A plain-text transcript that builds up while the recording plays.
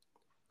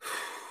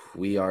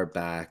We are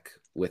back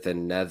with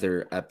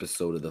another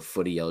episode of the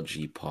Footy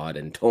LG pod.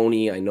 And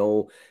Tony, I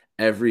know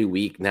every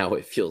week now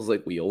it feels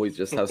like we always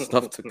just have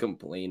stuff to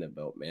complain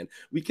about, man.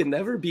 We can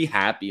never be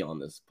happy on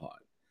this pod.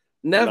 I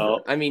Never. know.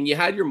 I mean, you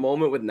had your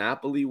moment with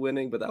Napoli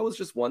winning, but that was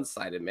just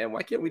one-sided, man.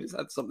 Why can't we just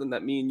have something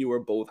that me and you are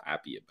both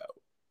happy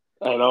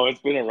about? I know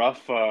it's been a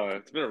rough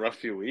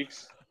few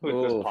weeks with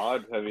this Oh,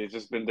 pod. I mean, it's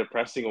just been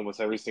depressing almost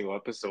every single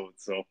episode.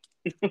 So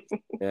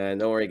and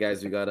don't worry,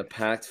 guys. We got a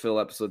packed fill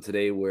episode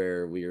today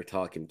where we are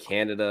talking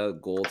Canada,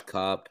 Gold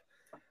Cup.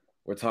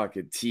 We're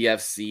talking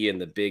TFC and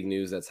the big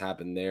news that's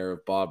happened there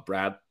of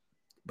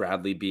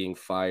Bradley being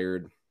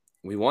fired.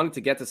 We wanted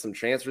to get to some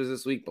transfers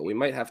this week, but we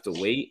might have to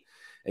wait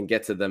and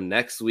get to them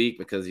next week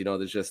because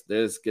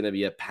there's going to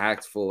be a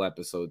packed full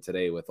episode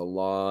today with a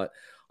lot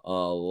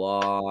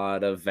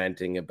of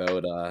venting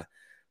about the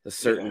yeah,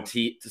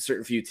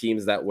 certain few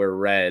teams that were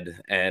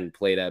red and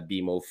played at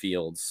BMO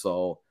Field.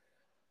 So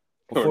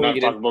we're before we not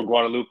get talking about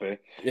Guadalupe.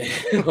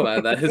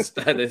 well,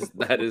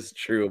 that is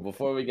true.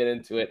 Before we get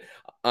into it,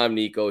 I'm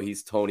Nico.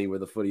 He's Tony. We're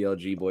the Footy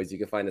LG boys. You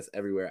can find us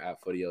everywhere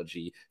at Footy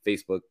LG.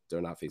 Facebook,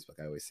 or not Facebook.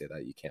 I always say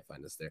that. You can't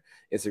find us there.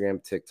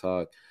 Instagram,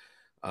 TikTok,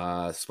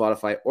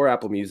 Spotify, or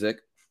Apple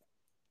Music.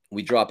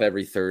 We drop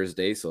every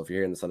Thursday. So if you're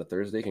hearing this on a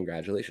Thursday,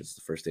 congratulations. It's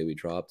the first day we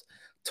dropped.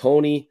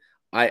 Tony,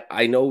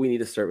 I know we need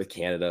to start with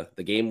Canada.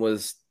 The game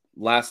was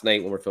last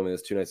night when we're filming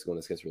this, 2 nights ago when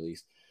this gets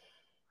released.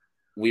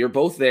 We are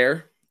both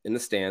there in the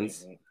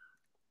stands. Mm-hmm.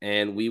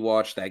 And we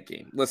watched that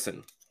game.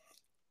 Listen,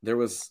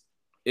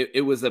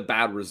 it was a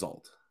bad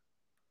result.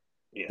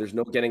 Yeah, There's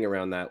no getting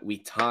around that. We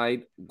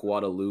tied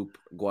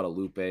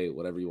Guadalupe,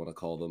 whatever you want to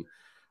call them,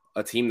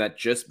 a team that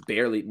just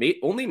barely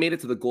only made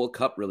it to the Gold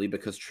Cup really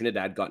because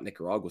Trinidad got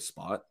Nicaragua's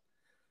spot.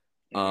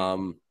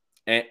 mm-hmm.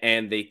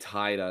 And they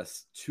tied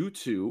us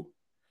 2-2.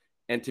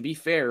 And to be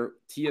fair,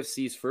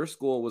 TFC's first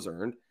goal was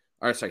earned.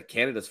 Or sorry,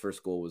 Canada's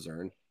first goal was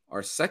earned.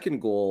 Our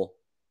second goal,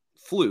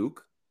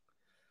 fluke.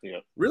 Yeah,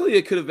 Really,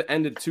 it could have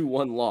ended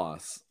 2-1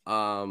 loss.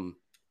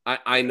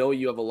 I know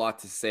you have a lot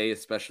to say,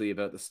 especially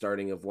about the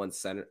starting of one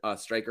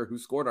striker who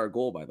scored our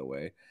goal, by the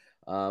way.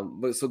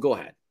 But so go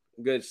ahead.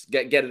 Good,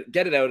 get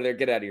it out of there.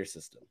 Get it out of your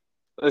system.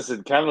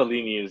 Listen,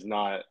 Cavallini is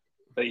not.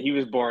 Like, he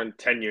was born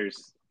 10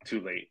 years too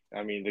late.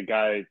 I mean,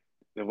 the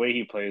way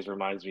he plays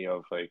reminds me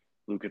of like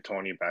Niko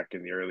Toni back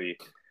in the early,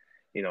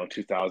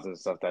 2000s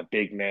stuff. That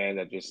big man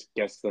that just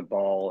gets the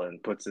ball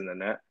and puts in the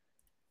net.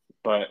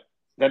 But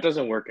that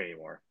doesn't work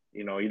anymore.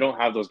 You don't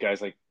have those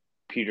guys like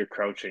Peter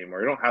Crouch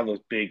anymore. You don't have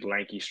those big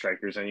lanky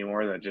strikers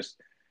anymore that just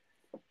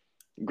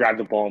grab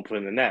the ball and put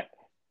in the net.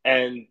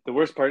 And the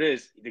worst part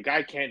is the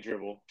guy can't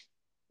dribble.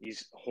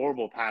 He's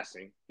horrible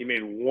passing. He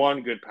made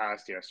one good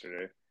pass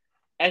yesterday.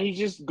 And he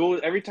just goes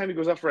every time he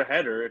goes up for a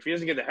header, if he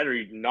doesn't get the header,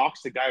 he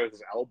knocks the guy with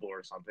his elbow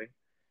or something.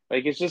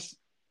 Like it's just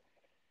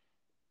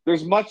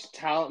there's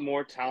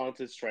more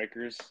talented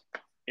strikers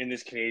in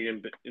this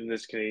Canadian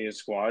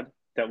squad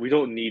that we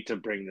don't need to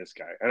bring this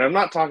guy. And I'm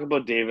not talking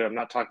about David. I'm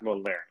not talking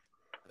about Larry.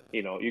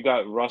 You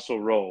got Russell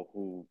Rowe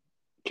who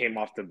came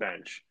off the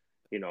bench.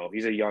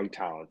 He's a young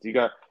talent. You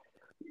got,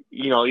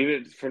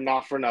 even for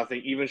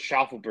nothing, even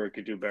Schaffelberg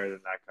could do better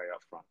than that guy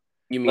up front.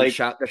 You mean Like,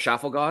 the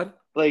Shuffle God?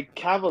 like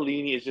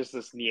Cavallini is just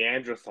this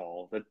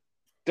Neanderthal that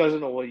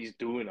doesn't know what he's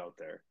doing out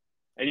there.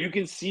 And you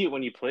can see it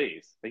when he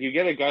plays. Like you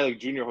get a guy like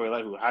Junior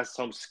Hoylett who has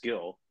some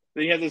skill.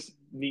 Then you have this,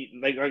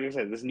 like I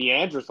said, this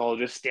Neanderthal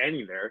just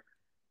standing there,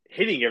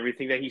 hitting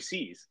everything that he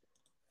sees.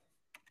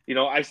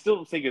 I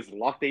still think it's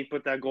luck they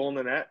put that goal in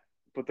the net,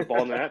 put the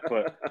ball in the net,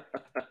 but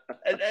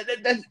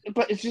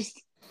it's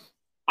just.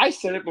 I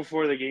said it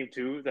before the game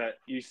too that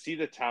you see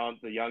the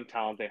talent, the young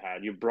talent they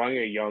had. You bring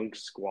a young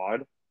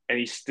squad, and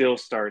Herdman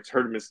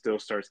still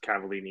starts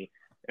Cavallini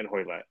and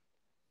Hoylett.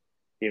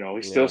 He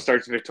still Yeah.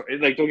 starts Victoria.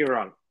 Like, don't get me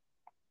wrong,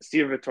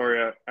 Steven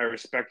Victoria, I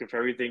respect him for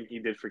everything he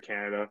did for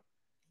Canada.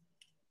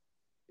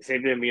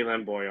 Same thing,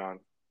 Milan Boyan.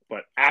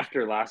 But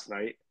after last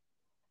night,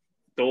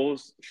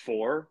 those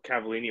four,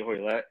 Cavallini,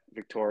 Hoylett,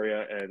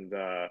 Victoria, and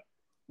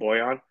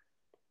Boyan,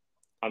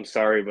 I'm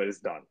sorry, but it's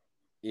done.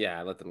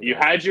 Yeah, let them You go.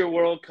 had your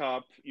World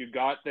Cup. You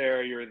got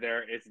there. You're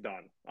there. It's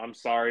done. I'm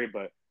sorry,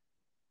 but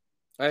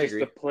I just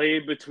the agree. play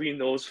between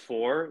those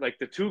four, like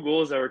the two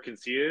goals that were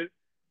conceded,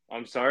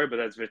 I'm sorry, but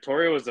that's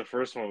Victoria was the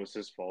first one was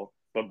his fault,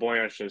 but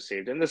Boyan should have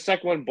saved it. And the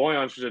second one,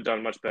 Boyan should have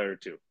done much better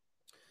too.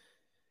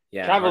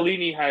 Yeah,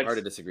 Cavallini had hard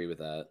to disagree with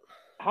that.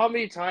 how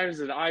many times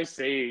did I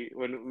say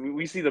when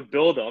we see the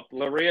build up,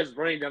 Larea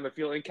running down the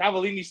field and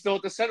Cavallini's still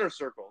at the center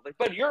circle? Like,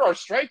 but you're our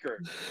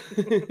striker.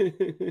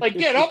 Like,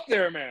 get up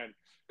there, man.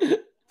 Why is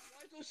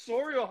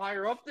Osorio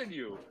higher up than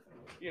you?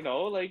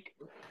 Like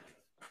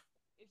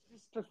it's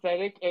just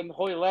pathetic. And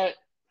Hoylett,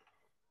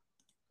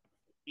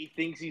 he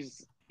thinks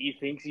he's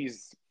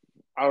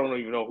I don't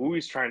even know who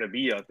he's trying to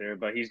be out there,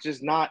 but he's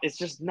just not. It's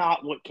just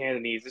not what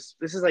Canada needs.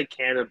 This is like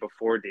Canada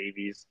before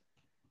Davies.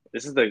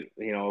 This is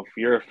if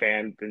you're a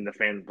fan, been the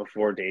fan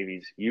before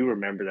Davies, you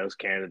remember those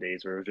Canada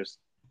days where it was just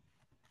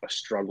a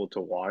struggle to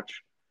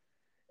watch,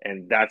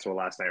 and that's what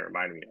last night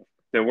reminded me of.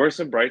 There were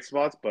some bright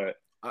spots, but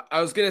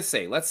I was gonna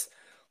say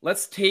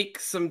let's take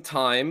some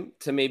time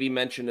to maybe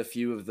mention a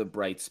few of the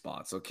bright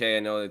spots. Okay, I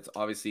know it's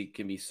obviously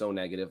can be so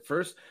negative.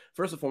 First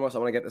and foremost, I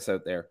want to get this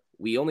out there.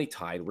 We only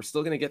tied. We're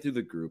still going to get through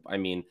the group. I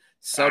mean,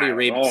 I don't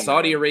know,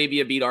 Saudi man.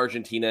 Arabia beat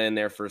Argentina in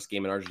their first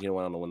game, and Argentina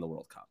went on to win the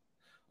World Cup.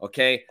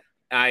 Okay,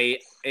 I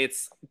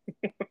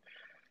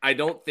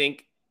don't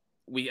think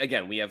we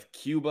have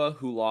Cuba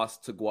who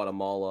lost to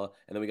Guatemala,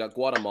 and then we got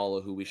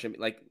Guatemala who we shouldn't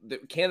like.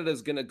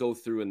 Canada's going to go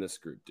through in this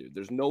group, dude.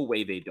 There's no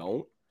way they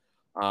don't.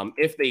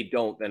 If they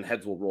don't, then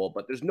heads will roll.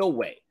 But there's no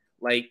way.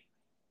 Like,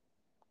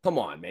 come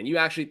on, man. You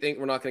actually think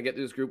we're not going to get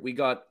through this group? We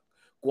got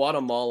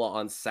Guatemala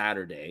on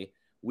Saturday.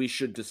 We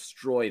should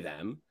destroy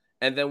them.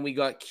 And then we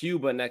got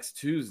Cuba next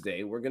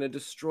Tuesday. We're going to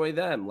destroy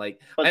them.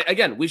 Like,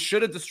 again, we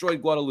should have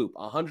destroyed Guadeloupe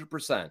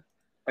 100%.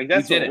 Like,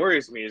 that's what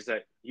worries me is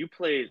that you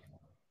played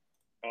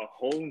a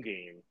home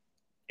game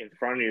in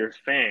front of your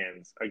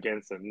fans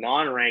against a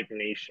non-ranked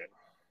nation.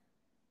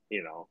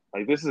 You know,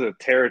 like, this is a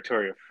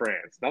territory of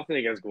France. Nothing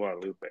against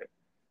Guadeloupe.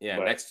 Yeah,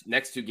 but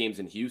next two games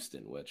in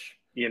Houston, which,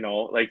 you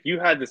know, like, you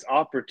had this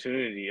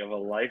opportunity of a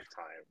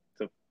lifetime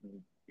to,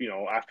 you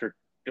know, after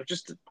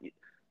just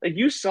like,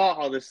 you saw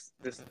how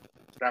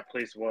that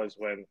place was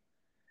when,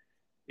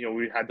 you know,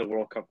 we had the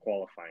World Cup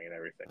qualifying and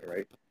everything,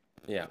 right?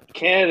 Yeah.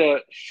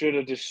 Canada should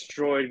have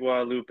destroyed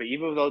Guadeloupe,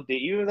 even without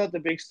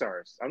the big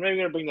stars. I'm not even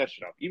gonna bring that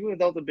shit up. Even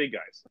without the big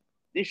guys,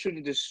 they should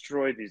have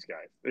destroyed these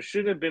guys. There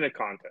shouldn't have been a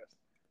contest.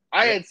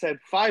 I had said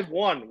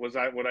 5-1 was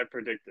what I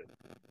predicted.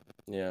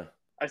 Yeah.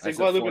 I said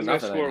Guadeloupe is going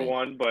to score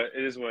one, but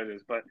it is what it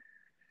is. But,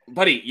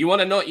 buddy, you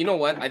want to know? You know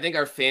what? I think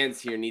our fans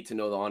here need to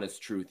know the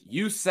honest truth.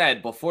 You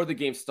said before the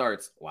game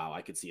starts, "Wow,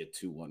 I could see a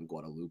 2-1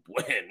 Guadeloupe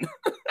win."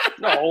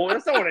 No,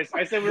 that's not what I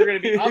said. I said we were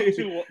going to be up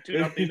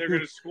 2-0. They're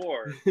going to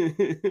score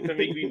to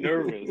make me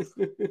nervous.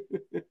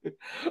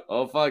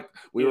 Oh fuck!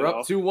 We were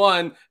up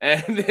 2-1,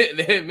 and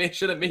they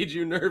should have made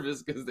you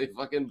nervous because they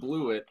fucking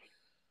blew it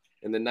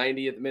in the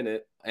 90th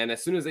minute. And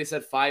as soon as they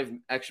said 5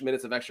 extra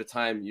minutes of extra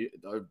time,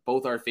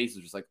 both our faces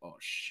were just like, "Oh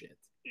shit."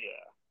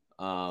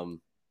 Yeah.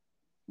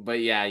 But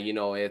yeah, you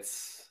know,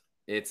 it's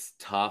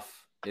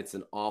tough. It's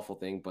an awful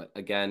thing. But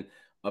again,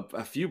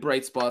 a few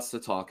bright spots to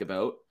talk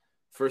about.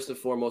 First and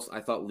foremost, I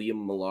thought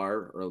Liam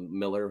Millar, or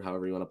Miller,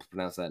 however you want to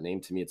pronounce that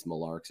name. To me, it's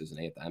Millar because there's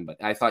an A at the end. But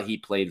I thought he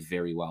played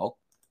very well.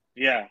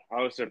 Yeah,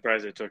 I was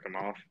surprised they took him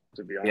off,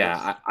 to be honest.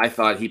 Yeah, I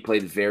thought he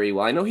played very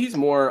well. I know he's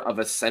more of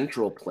a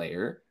central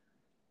player,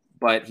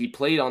 but he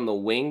played on the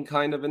wing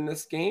kind of in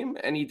this game,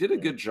 and he did a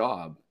good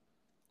job.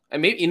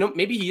 And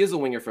maybe he is a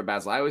winger for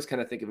Basel. I always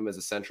kind of think of him as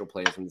a central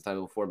player from the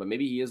time before, but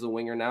maybe he is a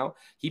winger now.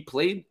 He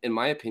played, in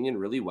my opinion,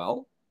 really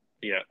well.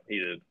 Yeah, he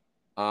did.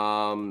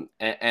 And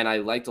I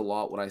liked a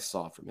lot what I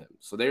saw from him.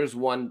 So there's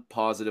one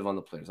positive on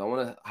the players. I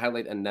want to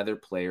highlight another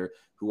player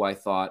who I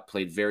thought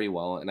played very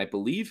well, and I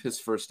believe his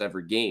first ever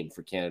game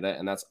for Canada,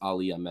 and that's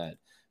Ali Ahmed,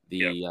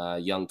 the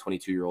young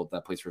 22-year-old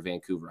that plays for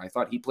Vancouver. I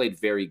thought he played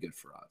very good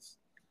for us.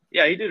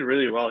 Yeah, he did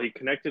really well. He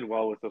connected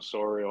well with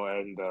Osorio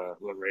and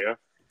Larea.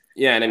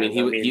 Yeah, and I mean,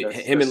 him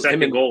and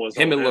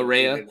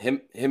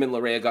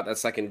Larea got that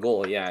second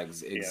goal. Yeah,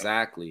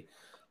 exactly.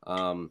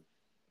 Yeah.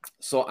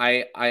 So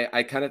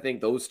I kind of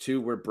think those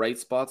two were bright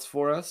spots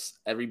for us.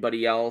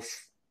 Everybody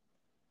else,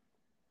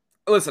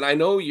 listen, I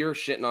know you're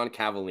shitting on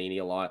Cavallini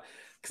a lot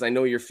because I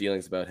know your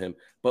feelings about him,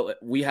 but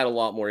we had a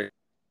lot more.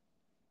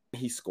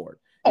 He scored.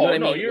 You know what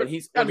I mean? When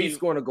he's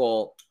scoring a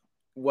goal,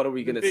 what are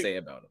we going to say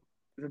about him?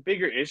 The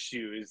bigger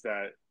issue is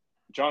that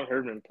John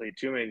Herdman played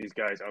too many of these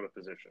guys out of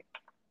position,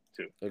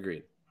 too.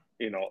 Agreed.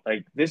 You know,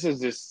 like, this is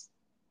just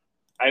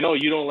 – I know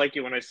you don't like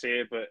it when I say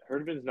it, but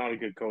Herdman's not a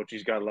good coach.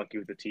 He's got lucky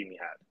with the team he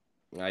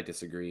had. I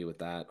disagree with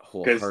that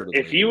wholeheartedly.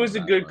 Because if he was a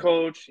good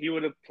coach, he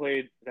would have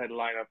played that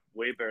lineup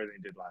way better than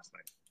he did last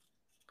night.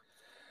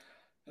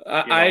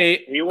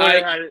 He would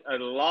have had it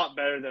a lot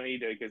better than he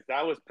did because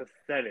that was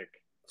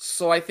pathetic.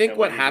 So I think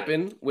what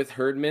happened with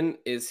Herdman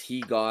is he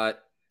got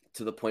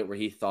to the point where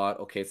he thought,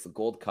 okay, it's the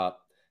Gold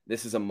Cup.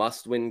 This is a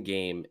must-win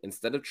game.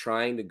 Instead of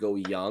trying to go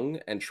young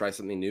and try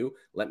something new,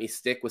 let me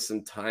stick with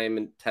some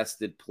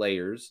time-tested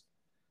players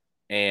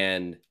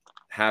and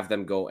have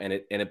them go, and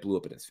it blew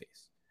up in his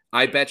face.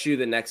 I bet you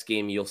the next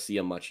game you'll see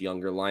a much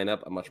younger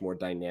lineup, a much more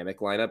dynamic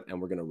lineup,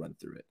 and we're going to run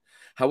through it.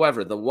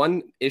 However, the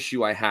one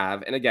issue I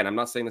have, and again, I'm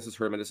not saying this is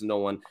Herdman, this is no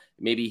one.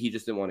 Maybe he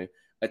just didn't want to.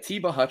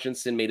 Atiba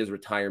Hutchinson made his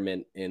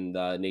retirement in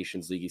the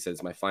Nations League. He said,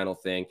 it's my final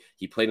thing.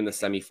 He played in the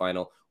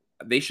semifinal.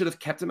 They should have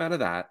kept him out of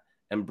that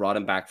and brought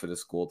him back for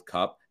this Gold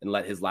Cup and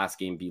let his last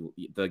game be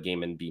the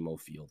game in BMO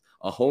Field.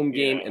 A home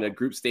game in a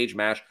group stage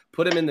match.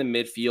 Put him in the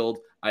midfield.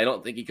 I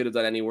don't think he could have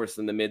done any worse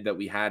than the mid that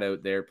we had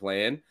out there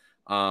playing.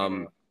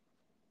 And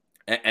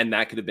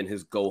that could have been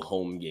his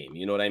go-home game.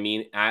 You know what I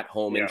mean? At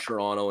home in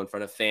Toronto in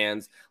front of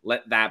fans.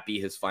 Let that be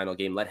his final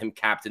game. Let him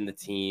captain the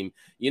team.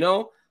 You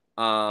know?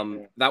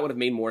 That would have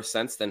made more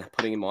sense than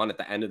putting him on at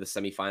the end of the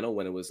semifinal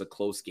when it was a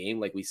close game.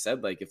 Like we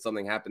said, like if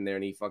something happened there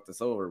and he fucked us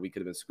over, we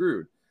could have been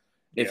screwed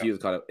if he was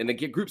caught up. In the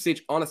group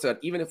stage, honestly,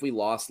 even if we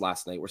lost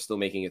last night, we're still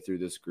making it through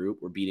this group.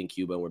 We're beating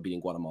Cuba and we're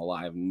beating Guatemala.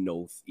 I have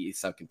no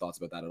second thoughts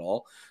about that at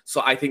all.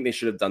 So I think they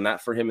should have done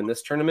that for him in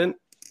this tournament.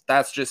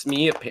 That's just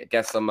me. I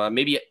guess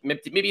maybe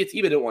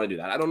Atiba didn't want to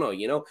do that. I don't know.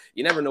 You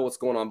never know what's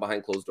going on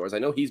behind closed doors. I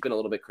know he's been a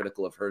little bit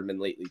critical of Herdman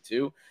lately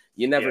too.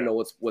 You never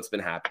know what's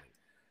been happening.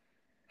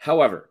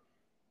 However,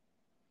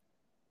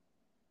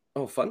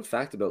 fun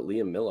fact about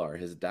Liam Millar: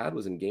 his dad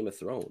was in Game of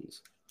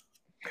Thrones.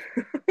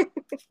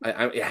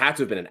 It had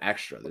to have been an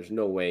extra. There's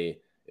no way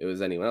it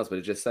was anyone else, but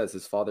it just says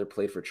his father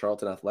played for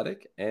Charlton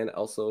Athletic and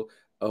also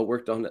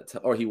worked on it.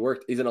 Or he was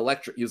an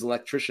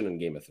electrician in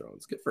Game of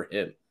Thrones. Good for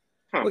him.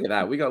 Huh. Look at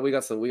that.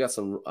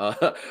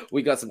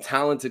 We got some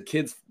talented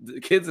kids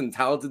and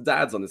talented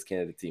dads on this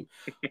Canada team.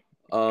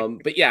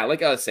 But yeah,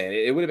 like I was saying,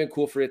 it would have been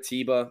cool for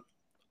Atiba.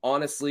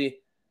 Honestly,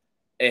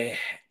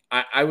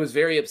 I was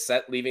very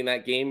upset leaving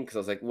that game because I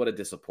was like, what a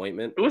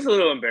disappointment. It was a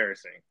little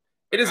embarrassing.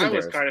 It is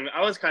embarrassing.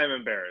 I was kind of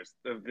embarrassed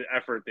of the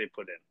effort they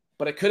put in.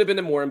 But it could have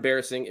been more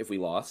embarrassing if we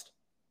lost.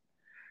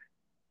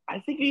 I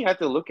think you have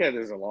to look at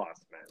it as a loss,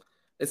 man.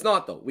 It's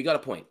not though. We got a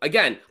point.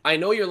 Again, I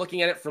know you're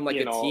looking at it from like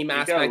a team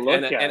aspect,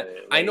 and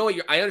I know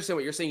I understand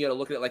what you're saying. You got to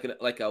look at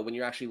it like when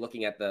you're actually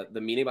looking at the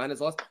meaning behind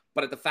his loss.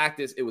 But the fact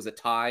is, it was a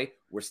tie.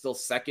 We're still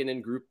second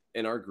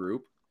in our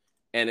group,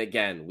 and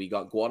again, we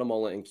got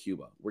Guatemala and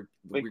Cuba. We're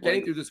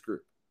getting through this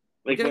group.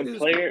 You got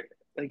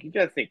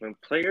to think when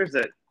players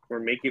that were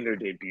making their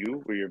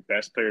debut were your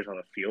best players on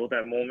the field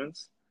at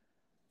moments,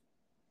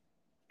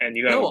 and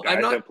you got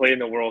guys that play in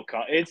the World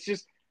Cup. It's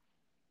just.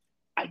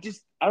 I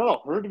don't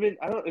know. Herdman,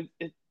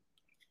 it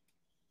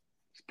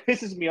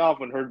pisses me off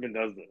when Herdman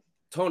does this.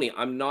 Tony,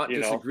 I'm not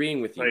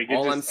disagreeing with you. Like,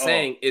 all I'm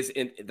saying is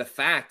the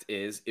fact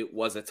is it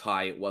was a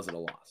tie. It wasn't a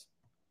loss.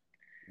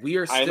 We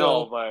are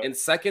still in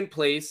second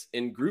place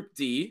in Group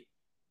D.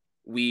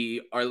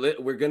 We're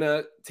going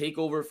to take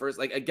over first.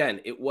 Like, again,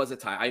 it was a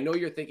tie. I know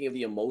you're thinking of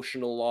the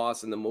emotional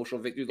loss and the emotional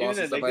victory loss.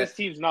 And stuff this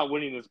team's not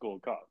winning this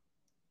Gold Cup.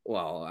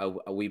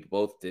 Well, we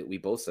both did. We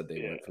both said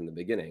they weren't from the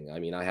beginning. I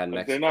mean, I had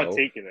Mexico. They're not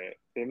taking it.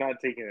 They're not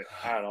taking it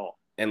at all.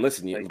 And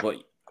listen,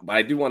 but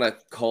I do want to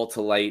call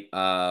to light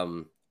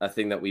a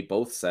thing that we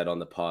both said on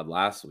the pod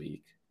last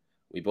week.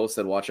 We both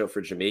said, watch out for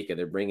Jamaica.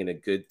 They're bringing a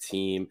good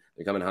team.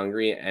 They're coming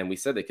hungry. And we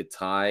said they could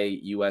tie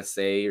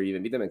USA or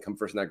even beat them and come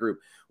first in that group.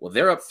 Well,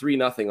 they're up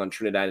 3-0 on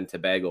Trinidad and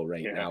Tobago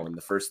now in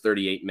the first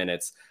 38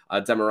 minutes.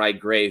 Demarai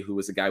Gray, who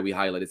was a guy we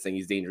highlighted saying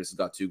he's dangerous, has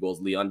got 2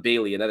 goals. Leon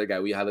Bailey, another guy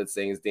we highlighted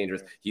saying he's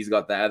dangerous. He's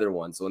got the other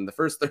one. So in the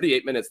first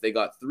 38 minutes, they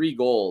got 3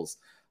 goals.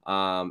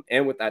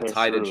 And with that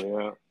tied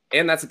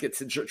and that's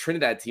a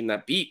Trinidad team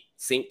that beat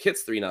St.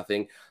 Kitts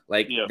 3-0.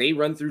 They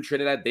run through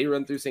Trinidad. They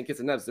run through St.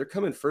 Kitts and Nevis. They're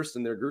coming first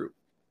in their group.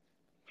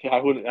 Yeah,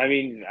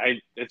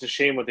 it's a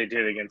shame what they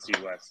did against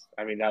the US.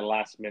 I mean, that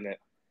last minute.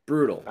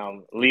 Brutal.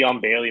 Leon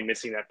Bailey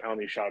missing that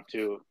penalty shot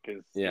too,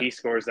 because he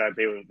scores that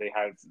they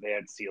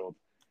had sealed.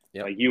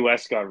 Yep.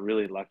 US got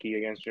really lucky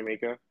against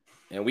Jamaica.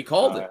 And we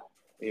called it.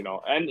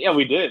 And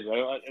we did.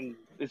 And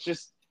it's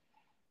just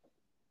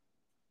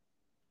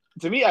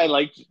to me,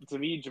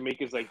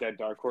 Jamaica's like that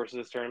dark horse of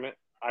this tournament.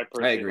 I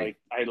personally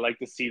I'd like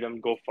to see them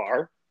go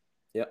far.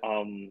 Yeah.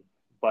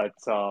 But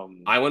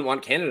I wouldn't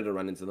want Canada to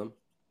run into them.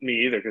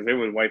 Me either, because they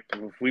would wipe.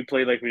 If we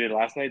played like we did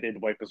last night, they'd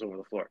wipe us over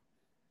the floor.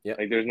 Yeah,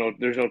 there's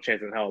no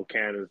chance in hell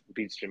Canada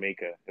beats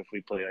Jamaica if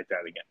we play like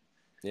that again.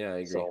 Yeah, I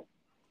agree. So,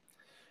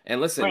 and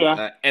listen,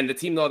 and the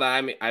team though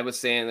that I was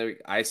saying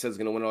I said is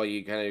going to win all.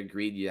 You kind of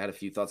agreed. You had a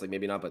few thoughts, like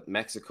maybe not, but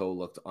Mexico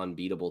looked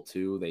unbeatable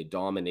too. They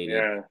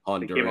dominated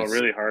Honduras. They came out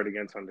really hard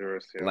against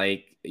Honduras. Yeah.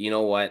 Like, you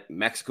know what,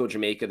 Mexico,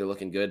 Jamaica, they're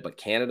looking good, but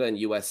Canada and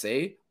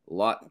USA,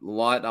 lot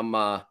on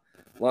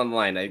the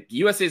line.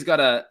 USA's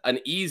got an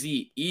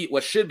easy,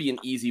 what should be an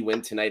easy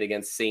win tonight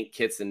against St.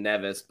 Kitts and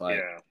Nevis, but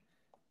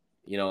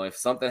if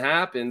something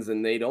happens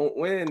and they don't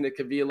win, it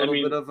could be a little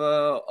bit of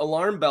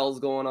alarm bells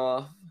going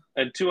off.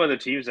 And 2 other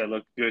teams that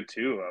look good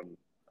too.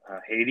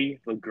 Haiti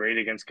looked great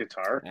against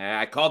Qatar.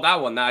 I called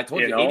that one. I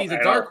told you Haiti's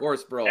a dark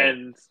horse, bro.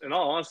 And in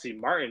all honesty,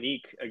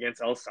 Martinique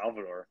against El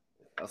Salvador.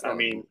 El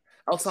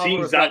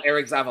Salvador's got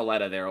Eric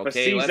Zavaleta there, okay? But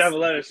seeing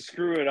Zavaleta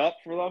screw it up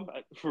for them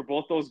for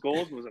both those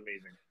goals was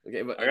amazing.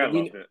 Okay,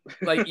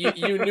 but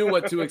you knew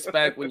what to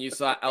expect when you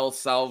saw El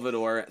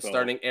Salvador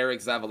starting Eric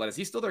Zavaleta. Is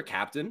he still their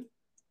captain?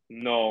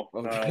 No,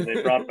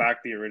 they brought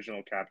back the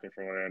original captain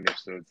from what I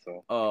understood.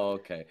 So. Oh,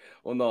 okay.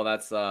 Well, no,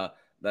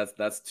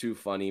 that's too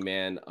funny,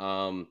 man.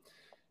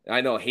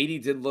 I know Haiti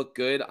did look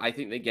good. I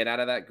think they get out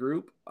of that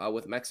group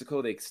with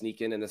Mexico. They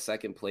sneak in the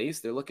second place.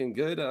 They're looking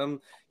good.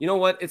 You know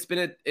what? It's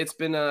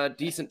been a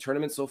decent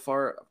tournament so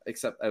far,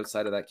 except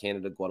outside of that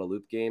Canada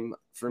Guadeloupe game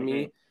for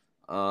me.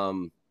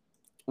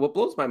 What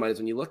blows my mind is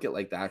when you look at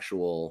like the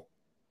actual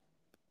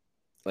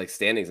like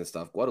standings and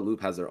stuff.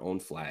 Guadeloupe has their own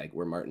flag,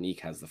 where Martinique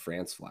has the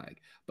France flag.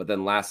 But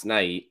then last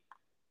night,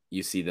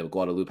 you see that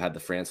Guadeloupe had the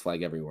France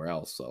flag everywhere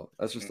else. So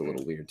that's just a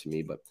little weird to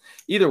me. But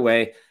either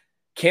way.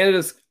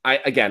 Canada's, I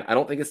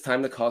don't think it's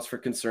time to cause for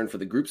concern for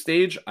the group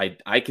stage.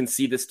 I can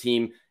see this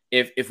team,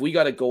 if we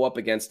got to go up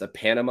against a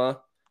Panama,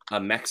 a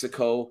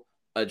Mexico,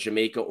 a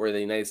Jamaica, or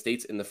the United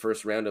States in the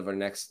first round of our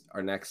next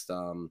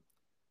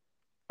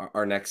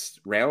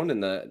round in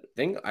the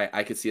thing,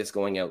 I could see us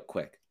going out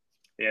quick.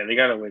 Yeah, they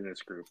gotta win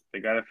this group. They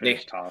gotta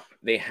finish They top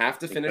they have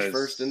to finish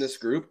first in this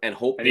group and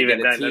hope and they get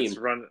even a then,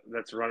 team.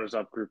 that's runners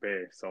up Group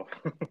A. So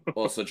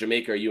Well, so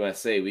Jamaica or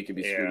USA, we could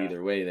be screwed yeah,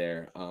 either way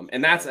there.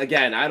 And that's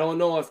again, I don't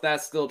know if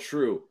that's still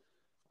true.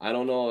 I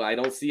don't know. I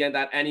don't see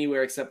that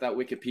anywhere except that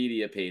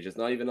Wikipedia page. It's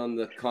not even on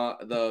the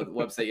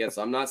website yet.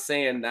 So I'm not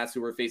saying that's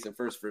who we're facing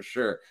first for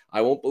sure. I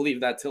won't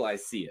believe that till I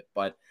see it.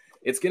 But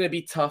it's going to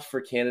be tough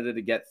for Canada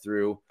to get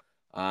through.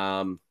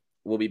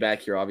 We'll be back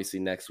here obviously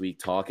next week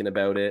talking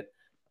about it.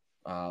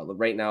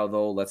 Right now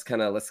though, let's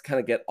kind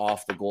of get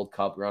off the Gold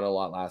Cup. We're on a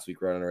lot last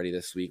week. We're on already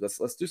this week.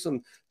 Let's do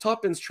some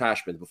top bins,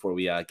 trash bins before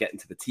we get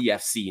into the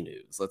TFC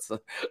news. Let's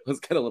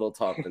get a little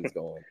top bins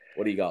going.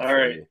 What do you got all for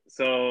right. me?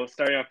 So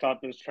starting off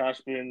top bins,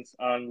 trash bins.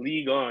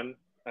 League On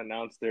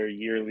announced their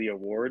yearly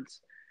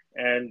awards,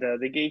 and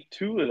they gave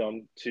two of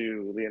them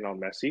to Lionel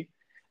Messi.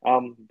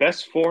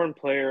 Best foreign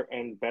player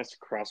and best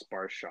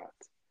crossbar shot.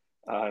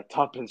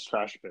 Top bins,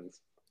 trash bins.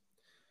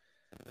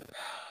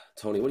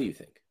 Tony, what do you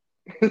think?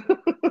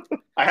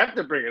 I have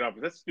to bring it up.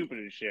 That's stupid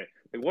as shit.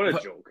 Like, what a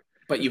joke.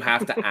 But you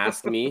have to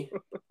ask me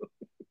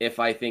if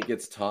I think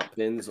it's top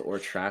bins or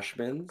trash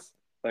bins.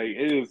 Like,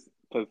 it is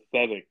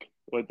pathetic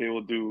what they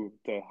will do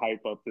to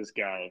hype up this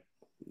guy.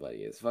 Like,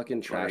 it's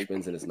fucking trash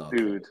bins and it's not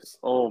dude, close.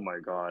 Oh my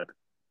god.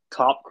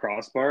 Top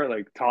crossbar,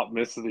 like top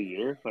miss of the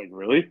year? Like,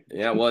 really?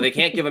 Yeah, well, they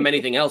can't give him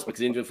anything else because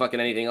he didn't do fucking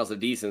anything else of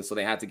decent, so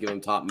they had to give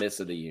him top miss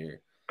of the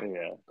year.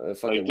 Yeah.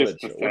 Fucking what a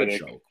joke. What a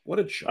joke. What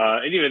a joke.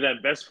 And even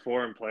that best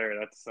foreign player,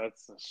 that's a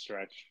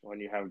stretch when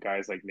you have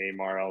guys like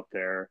Neymar out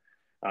there.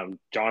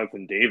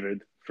 Jonathan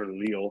David for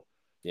Lille.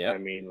 Yeah. I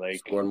mean,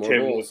 like Tim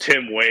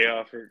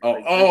Weah for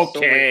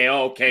okay,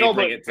 no,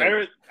 bring but it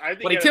to I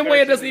think but Tim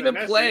Weah doesn't even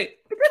play.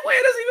 Tim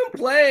Weah doesn't even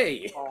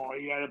play. Oh,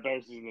 he had a better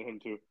season than him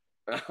too.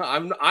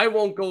 I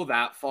won't go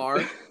that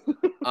far.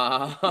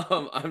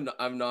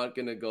 I'm not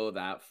gonna go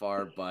that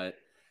far, but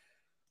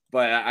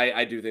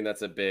I do think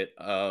that's a bit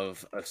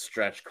of a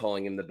stretch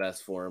calling him the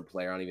best foreign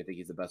player. I don't even think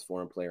he's the best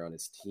foreign player on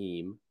his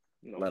team,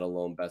 let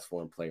alone best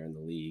foreign player in the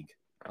league.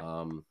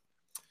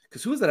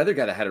 Because who was that other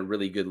guy that had a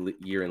really good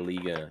year in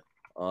Liga?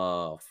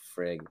 Oh,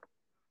 frig.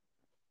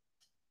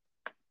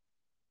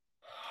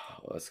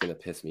 Oh, that's gonna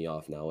piss me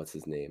off now. What's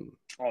his name?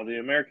 Oh, the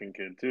American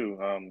kid too.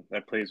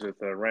 That plays with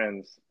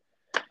Rennes.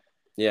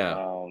 Yeah.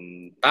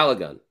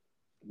 Balogun.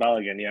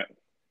 Yeah.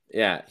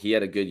 Yeah, he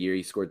had a good year.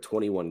 He scored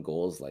 21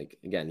 goals. Like,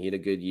 again, he had a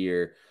good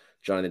year.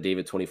 Jonathan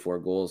David, 24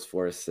 goals,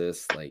 4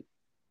 assists. Like,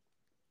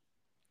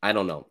 I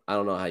don't know. I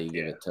don't know how you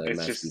give it to it's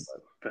Messi. It's just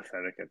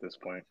pathetic at this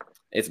point.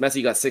 It's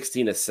Messi got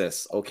 16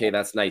 assists. Okay,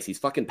 that's nice. He's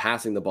fucking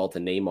passing the ball to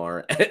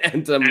Neymar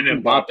and to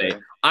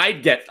Mbappe.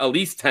 I'd get at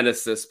least 10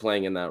 assists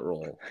playing in that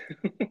role.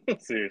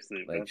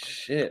 Seriously, like man.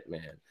 Shit,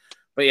 man.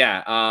 But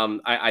yeah,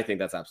 I think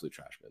that's absolute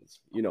trash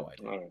bins. You know I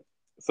do. All right.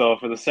 So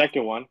for the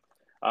second one,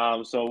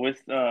 so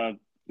with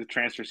the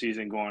transfer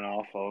season going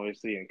off,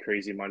 obviously, and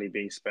crazy money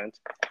being spent,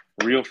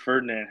 Rio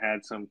Ferdinand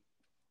had some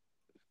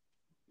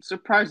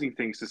surprising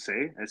things to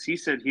say, as he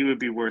said he would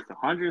be worth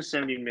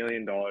 $170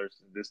 million in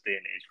this day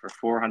and age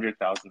for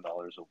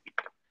 $400,000 a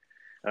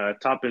week.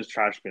 Top bins,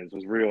 trash bins.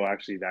 Was Rio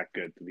actually that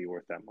good to be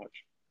worth that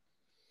much?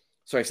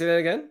 Sorry, say that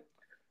again?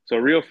 So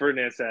Rio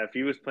Ferdinand said if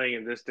he was playing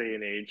in this day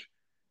and age,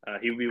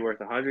 he would be worth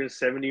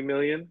 $170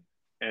 million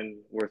and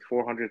worth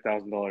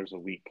 $400,000 a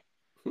week.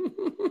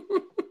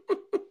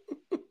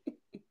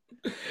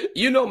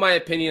 You know my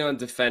opinion on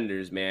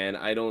defenders, man.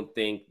 I don't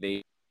think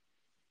they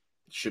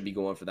should be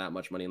going for that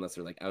much money unless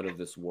they're like out of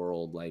this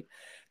world. Like,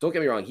 don't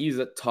get me wrong, he's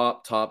a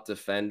top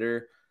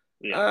defender.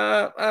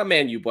 Yeah.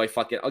 Man, you boy,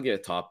 fuck it. I'll get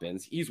a top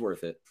bins. He's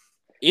worth it.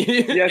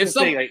 Yeah, that's the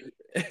thing. Like,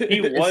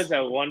 he was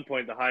at one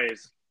point the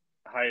highest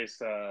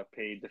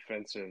paid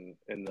defenseman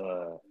in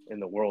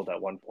the world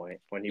at one point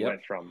when he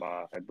went from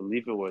I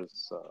believe it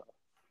was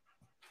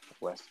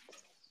West.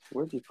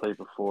 Where did he play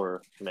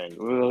before? Man, it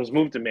was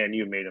moved to Man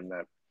U, made him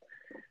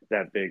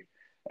that big.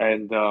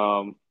 And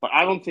but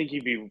I don't think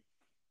he'd be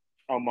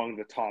among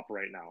the top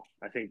right now.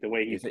 I think the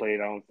way he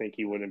played, I don't think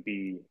he wouldn't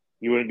be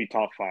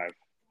top 5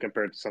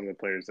 compared to some of the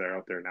players that are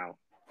out there now.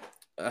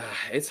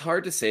 It's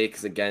hard to say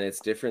because again,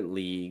 it's different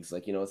leagues.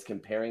 Like, you know, it's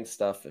comparing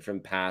stuff from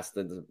past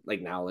and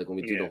like now, like when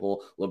we do the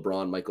whole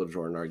LeBron, Michael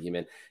Jordan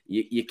argument,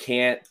 you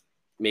can't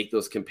make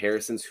those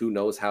comparisons. Who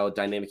knows how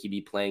dynamic he'd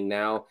be playing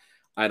now?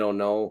 I don't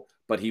know.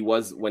 But he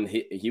was when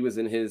he was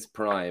in his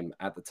prime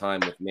at the time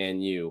with Man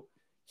U.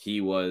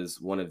 He was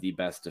one of the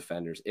best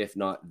defenders, if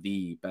not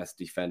the best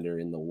defender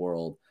in the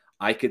world.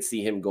 I could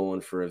see him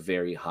going for a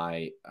very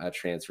high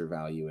transfer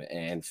value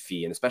and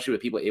fee, and especially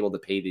with people able to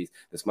pay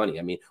this money.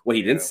 I mean, what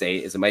he didn't say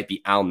is it might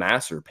be Al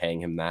Nassr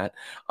paying him that.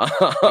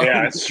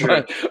 Yeah, that's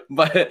true.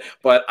 But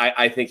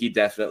I think he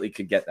definitely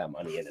could get that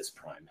money in his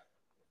prime.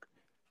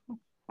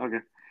 Okay.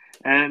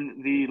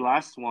 And the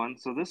last one,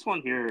 so this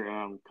one here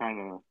kind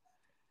of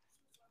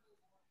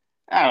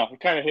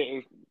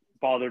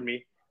bothered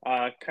me.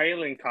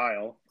 Kylan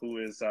Kyle, who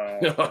is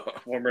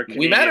former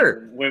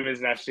Canadian women's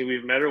national.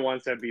 We've met her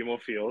once at BMO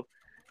Field.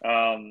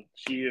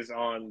 She is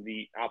on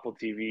the Apple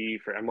TV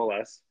for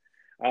MLS.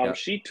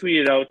 She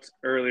tweeted out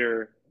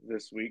earlier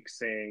this week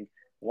saying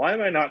Why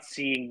am I not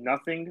seeing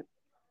nothing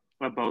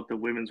about the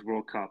Women's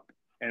World Cup?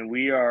 And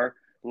we are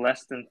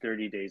less than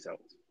 30 days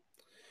out.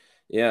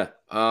 Yeah.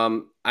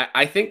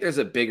 I think there's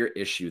a bigger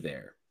issue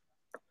there.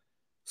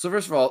 So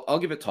first of all, I'll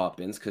give it top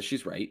bins because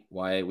she's right.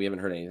 Why we haven't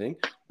heard anything.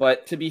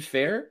 But to be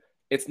fair,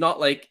 it's not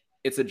like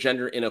it's a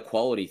gender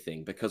inequality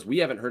thing because we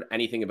haven't heard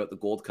anything about the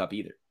Gold Cup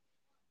either.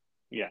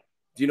 Yeah.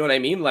 Do you know what I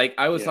mean? Like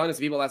I was talking to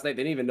people last night,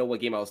 they didn't even know what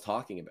game I was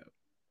talking about.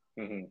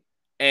 Mm-hmm.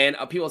 And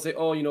people say,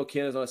 oh, you know,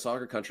 Canada's not a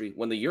soccer country.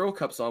 When the Euro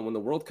Cup's on, when the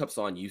World Cup's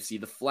on, you see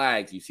the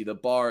flags, you see the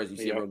bars, you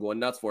see everyone going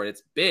nuts for it.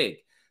 It's big.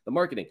 The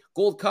marketing.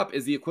 Gold Cup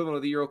is the equivalent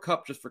of the Euro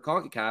Cup just for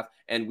CONCACAF,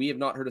 and we have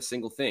not heard a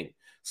single thing.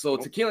 So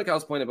to Kayla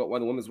Cow's point about why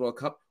the Women's World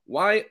Cup,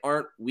 why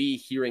aren't we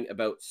hearing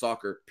about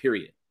soccer,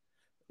 period?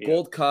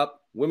 Gold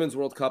Cup, Women's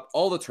World Cup,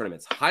 all the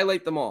tournaments.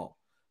 Highlight them all.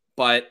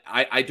 But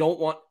I don't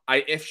want –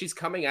 if she's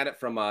coming at it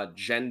from a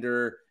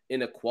gender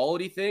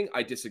inequality thing,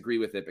 I disagree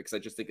with it because I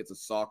just think it's a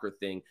soccer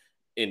thing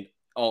in –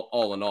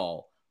 all in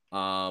all.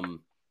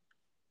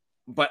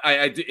 But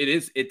it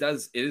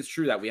is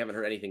true that we haven't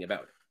heard anything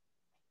about it.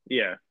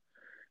 Yeah.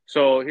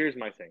 So here's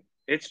my thing.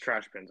 It's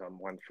trash bins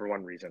for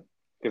one reason.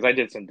 Because I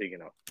did some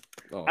digging up.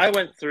 I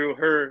went through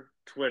her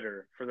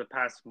Twitter for the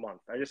past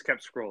month. I just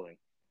kept scrolling.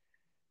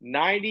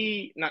 Not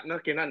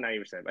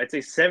 90%. I'd say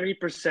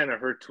 70% of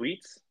her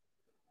tweets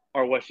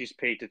are what she's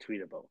paid to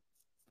tweet about.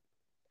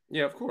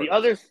 Yeah, of course. The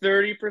other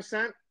 30%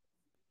 only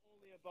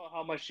about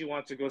how much she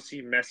wants to go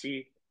see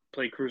Messi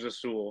play Cruz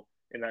Azul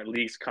in that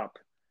Leagues Cup,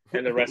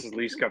 and the rest is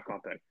Leagues Cup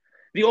content.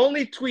 The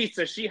only tweets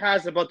that she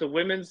has about the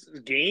women's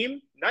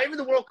game, not even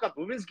the World Cup,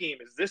 women's game,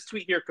 is this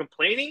tweet here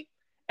complaining,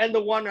 and the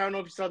one, I don't know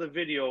if you saw the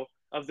video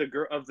of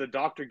the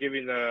doctor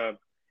giving the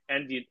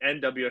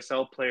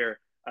NWSL player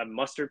a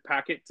mustard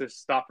packet to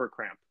stop her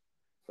cramp,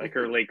 like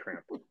her leg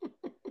cramp.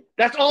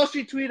 That's all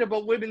she tweeted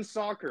about women's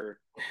soccer.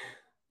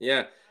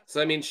 Yeah.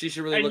 So I mean, she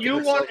should really look at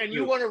herself.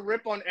 You want to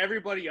rip on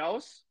everybody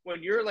else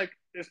when you're like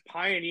this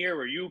pioneer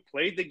where you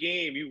played the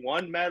game, you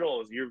won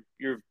medals,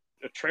 you're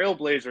a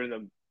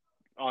trailblazer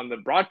on the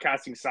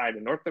broadcasting side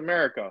in North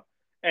America,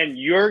 and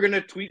you're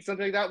gonna tweet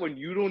something like that when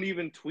you don't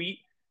even tweet.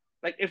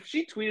 Like if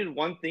she tweeted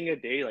one thing a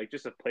day, like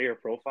just a player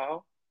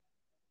profile,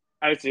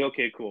 I would say,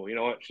 okay, cool. You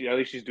know what? At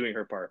least she's doing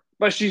her part,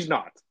 but she's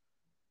not.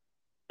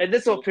 And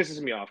this is what pisses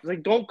me off. It's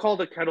like, don't call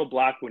the kettle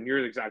black when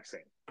you're the exact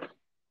same.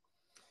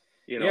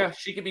 You know? Yeah,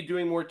 she could be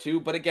doing more too,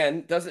 but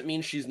again, doesn't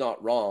mean she's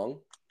not wrong.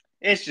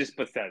 It's just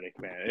pathetic,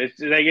 man. It's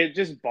like it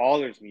just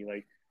bothers me.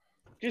 Like,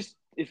 just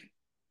if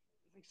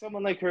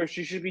someone like her,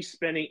 she should be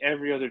spending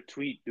every other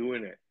tweet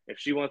doing it if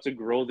she wants to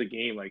grow the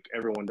game like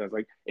everyone does.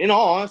 Like, in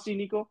all honesty,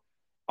 Niko,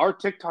 our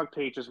TikTok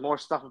page is more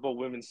stuff about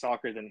women's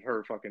soccer than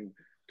her fucking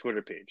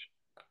Twitter page.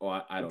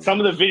 Well, I don't. Some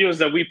of the videos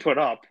that we put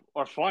up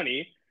are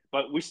funny,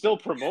 but we still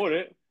promote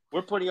it.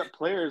 We're putting up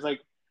players like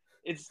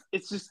it's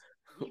just.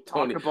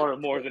 Talk about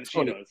it more than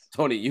she does.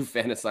 Tony, you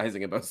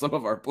fantasizing about some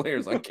of our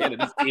players on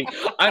Canada's team.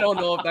 I don't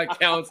know if that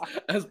counts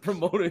as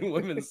promoting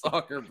women's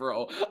soccer,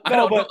 bro.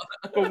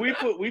 But we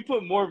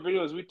put more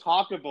videos. We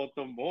talk about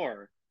them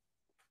more.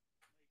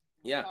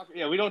 Yeah.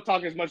 We don't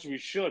talk as much as we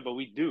should, but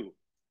we do.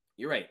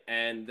 You're right.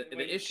 And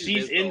the issue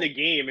she's in the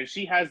game and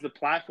she has the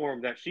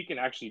platform that she can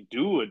actually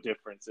do a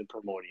difference in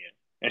promoting it.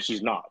 And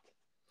she's not.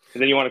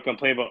 And then you want to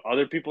complain about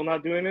other people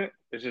not doing it?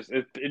 It's just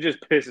it just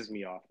pisses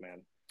me off,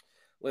 man.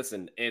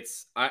 Listen,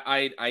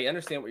 I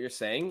understand what you're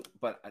saying,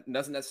 but it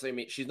doesn't necessarily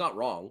mean she's not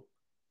wrong.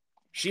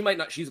 She might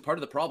not. She's a part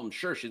of the problem.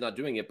 Sure, she's not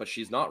doing it, but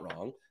she's not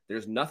wrong.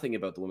 There's nothing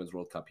about the Women's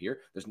World Cup here.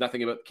 There's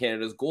nothing about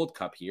Canada's Gold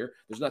Cup here.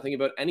 There's nothing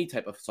about any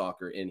type of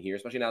soccer in here,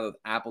 especially now that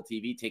Apple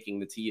TV taking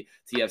the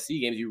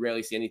TFC games. You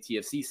rarely see any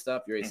TFC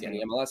stuff. You rarely see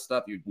any MLS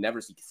stuff. You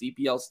never see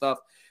CPL stuff.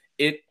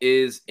 It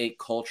is a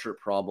culture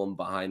problem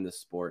behind the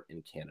sport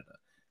in Canada.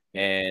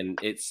 And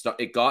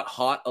it got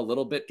hot a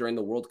little bit during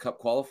the World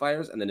Cup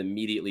qualifiers, and then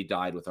immediately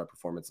died with our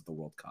performance at the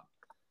World Cup.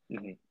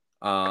 And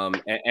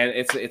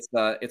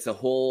it's a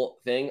whole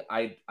thing.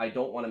 I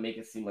don't want to make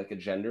it seem like a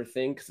gender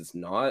thing because it's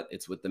not.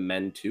 It's with the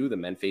men too. The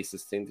men face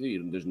this thing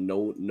too. There's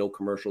no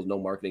commercials, no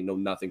marketing, no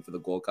nothing for the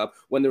Gold Cup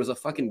when there was a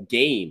fucking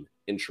game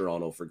in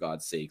Toronto, for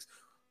God's sakes.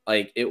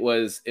 Like it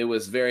was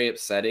very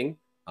upsetting.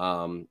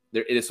 So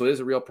it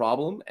is a real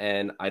problem,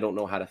 and I don't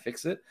know how to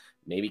fix it.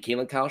 Maybe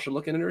Caitlin Kyle should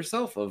look into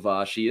herself.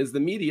 She is the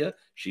media,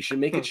 she should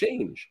make a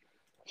change.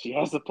 She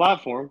has the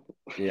platform.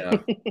 Yeah,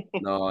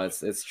 no,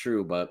 it's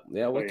true, but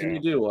yeah, what can you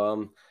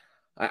do?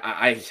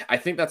 I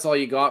think that's all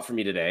you got for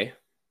me today.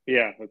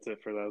 Yeah, that's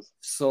it for those.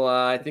 So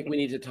I think we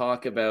need to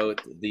talk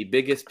about the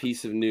biggest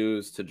piece of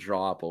news to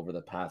drop over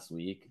the past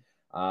week.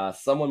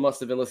 Someone must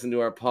have been listening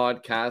to our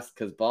podcast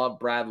because Bob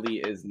Bradley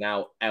is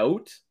now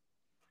out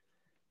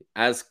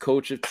as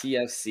coach of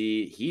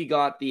TFC. He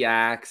got the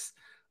axe.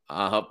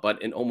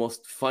 But in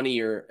almost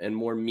funnier and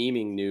more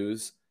memeing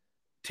news,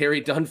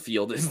 Terry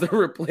Dunfield is the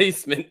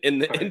replacement in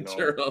the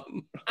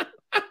interim.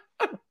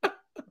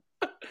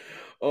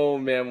 Oh,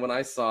 man, when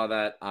I saw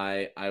that,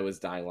 I was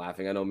dying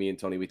laughing. I know me and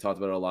Tony, we talked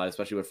about it a lot,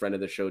 especially with a friend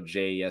of the show,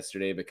 Jay,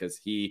 yesterday, because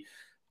he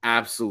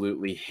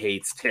absolutely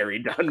hates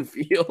Terry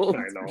Dunfield.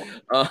 I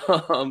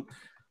know.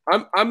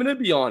 I'm gonna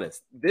be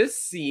honest.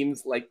 This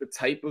seems like the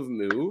type of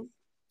move,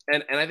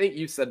 and I think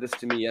you said this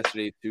to me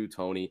yesterday too,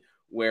 Tony,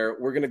 where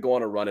we're gonna go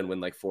on a run and win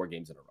like 4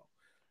 games in a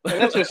And row.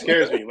 that's what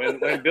scares me. When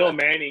Bill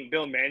Manning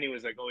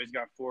was like, "Oh, he's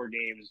got 4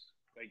 games."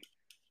 Like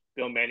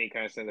Bill Manning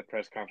kind of said in the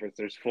press conference,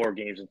 "There's 4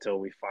 games until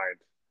we find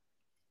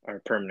our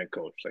permanent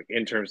coach. Like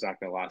interim's not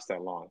going to last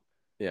that long."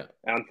 Yeah.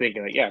 And I'm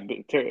thinking like, yeah,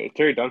 but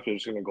Terry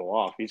Dunfield's going to go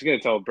off. He's going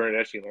to tell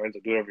Bernadette and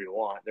Lorenzo, do whatever you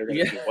want. They're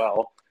going to do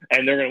well,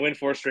 and they're going to win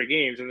 4 straight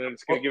games, and then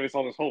it's going to give us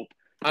all this hope.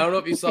 I don't know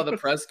if you saw the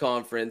press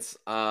conference.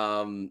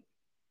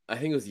 I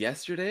think it was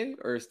yesterday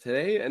or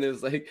today, and it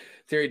was like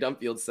Terry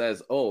Dunfield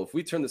says, "Oh, if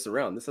we turn this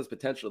around, this has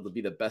potential to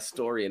be the best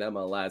story in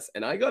MLS."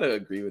 And I gotta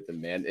agree with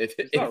him, man. It's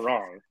not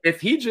wrong.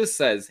 If he just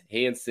says,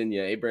 "Hey, Insigne,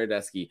 hey,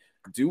 Bernadeschi,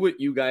 do what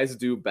you guys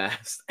do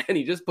best," and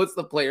he just puts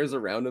the players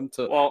around him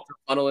to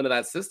funnel into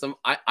that system,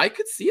 I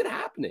could see it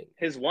happening.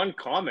 His one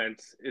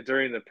comment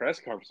during the press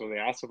conference when they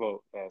asked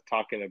about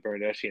talking to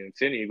Bernadeschi and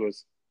Insigne,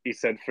 he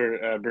said for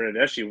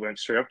Bernadeschi went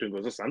straight up to him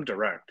and goes, "Listen, I'm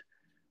direct.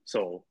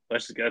 So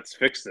let's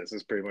fix this,"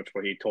 is pretty much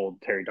what he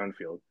told Terry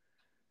Dunfield.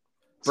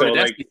 So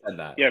said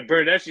that. Yeah,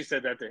 Bernadeschi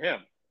said that to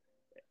him.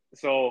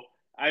 So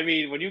I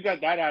mean, when you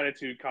got that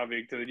attitude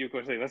coming to the new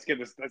coach, like, let's get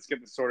this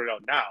sorted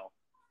out now.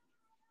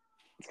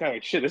 It's kind of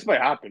like, shit, this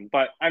might happen.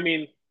 But I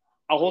mean,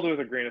 I'll hold it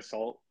with a grain of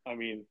salt. I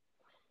mean,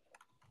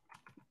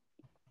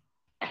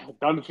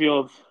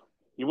 Dunfield,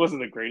 he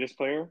wasn't the greatest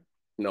player.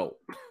 No.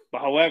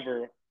 But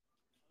however,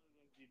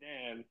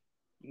 Zidane,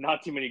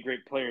 not too many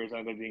great players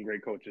end up being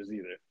great coaches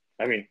either.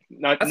 I mean,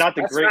 not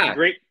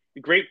the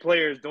great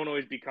players don't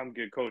always become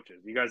good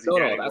coaches. You guys see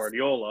Zidane and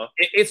Guardiola.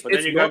 But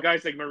then you got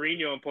guys like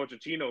Mourinho and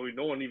Pochettino who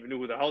no one even knew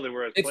who the hell they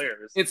were as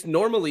players. It's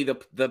normally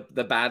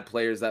the bad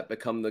players that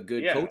become the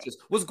good coaches.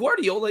 Was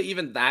Guardiola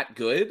even that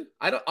good?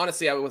 I didn't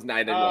watch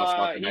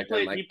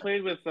hockey. He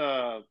played with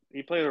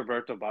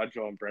Roberto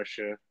Baggio and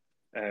Brescia,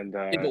 and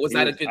but was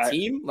that a good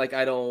team? Like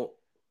I don't.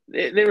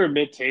 They were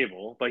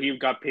mid-table, but he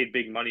got paid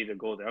big money to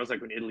go there. That was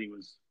like when Italy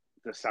was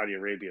the Saudi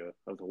Arabia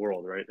of the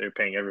world, right? They're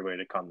paying everybody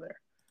to come there.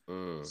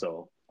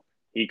 So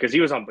because he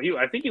was on,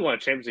 I think he won a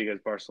Champions League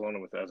against Barcelona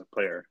as a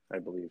player, I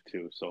believe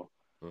too. So,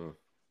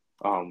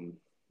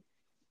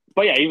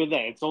 but yeah, even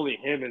then, it's only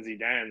him and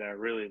Zidane that are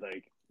really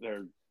like I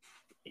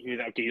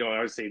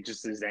would say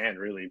just Zidane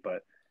really,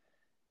 but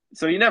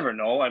so you never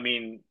know. I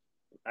mean,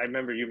 I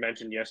remember you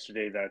mentioned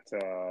yesterday that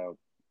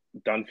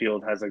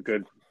Dunfield has a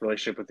good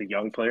relationship with the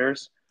young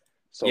players,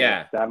 so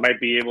that might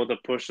be able to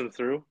push them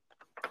through.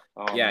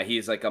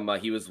 He's like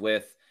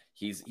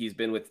he's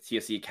been with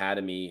TFC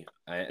Academy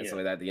and stuff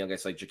like that. The young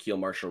guys like Jaquil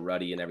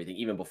Marshall-Ruddy and everything,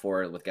 even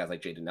before with guys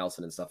like Jaden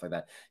Nelson and stuff like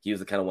that. He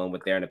was the kind of one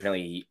with there, and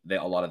apparently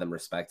a lot of them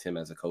respect him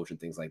as a coach and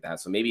things like that.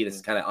 So maybe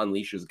this kind of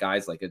unleashes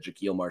guys like a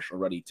Jaquil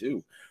Marshall-Ruddy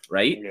too,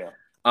 right? Yeah.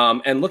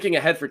 And looking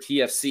ahead for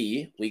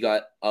TFC, we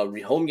got a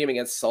home game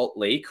against Salt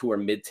Lake, who are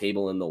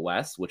mid-table in the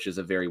West, which is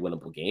a very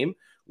winnable game.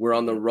 We're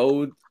on the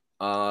road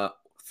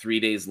 3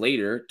 days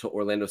later to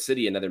Orlando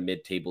City, another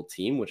mid-table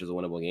team, which is a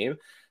winnable game.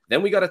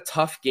 Then we got a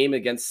tough game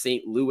against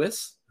St.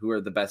 Louis, who are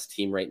the best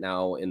team right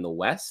now in the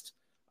West,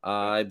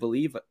 I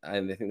believe,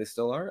 and I think they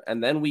still are.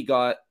 And then we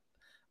got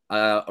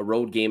a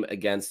road game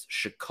against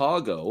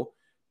Chicago,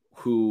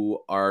 who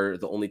are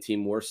the only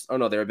team worse. Oh,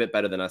 no, they're a bit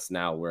better than us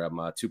now. We're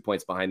 2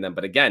 points behind them.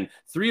 But again,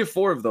 3 or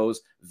 4 of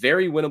those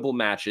very winnable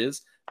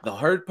matches. The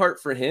hard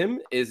part for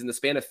him is in the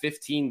span of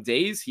 15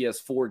 days, he has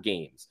 4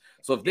 games.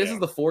 So if this is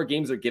the 4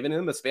 games they're giving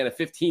him, a span of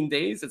 15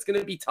 days, it's going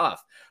to be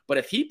tough. But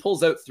if he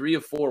pulls out 3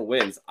 of 4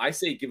 wins, I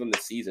say give him the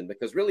season,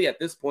 because really at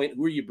this point,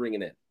 who are you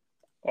bringing in?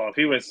 Well, if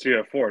he wins 3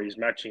 or 4, he's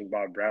matching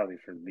Bob Bradley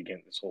for the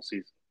beginning of this whole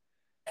season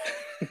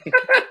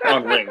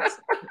on wins.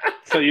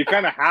 So you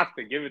kind of have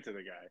to give it to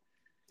the guy.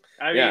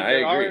 I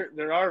mean,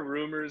 there are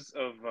rumors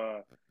of.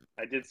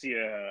 I did see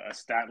a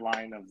stat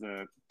line of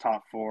the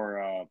top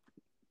 4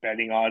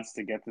 betting odds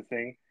to get the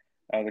thing,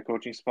 the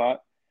coaching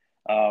spot.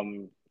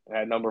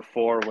 At number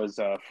 4 was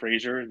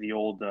Frazier, the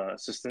old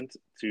assistant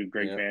to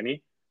Greg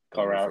Vanney,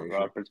 Colorado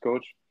Rapids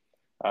coach.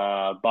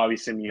 Bobby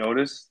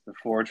Semiotis, the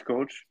Forge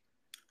coach.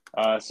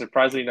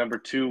 Surprisingly, number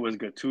 2 was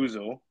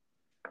Gattuso,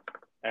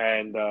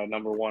 and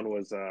number 1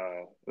 was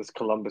this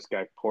Columbus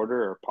guy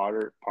Potter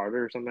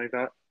or something like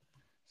that.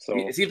 So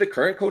is he the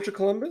current coach of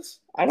Columbus?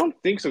 I don't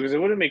think so, because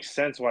it wouldn't make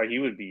sense why he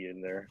would be in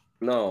there.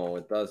 No,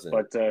 it doesn't.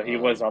 But he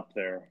was up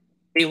there.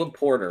 Caleb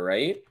Porter,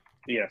 right?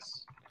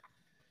 Yes.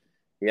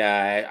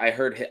 Yeah, I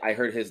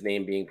heard his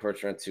name being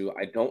pushed around too.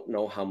 I don't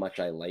know how much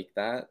I like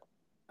that.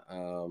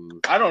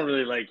 I don't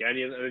really like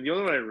any of them. The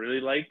only one I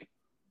really like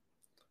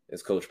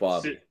is Coach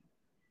Bobby.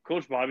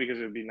 Coach Bobby, because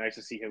it would be nice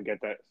to see him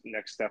get that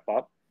next step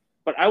up.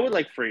 But I would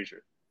like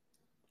Frazier.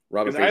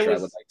 Robert Frazier, I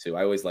would like too.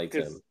 I always liked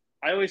him.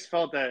 I always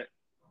felt that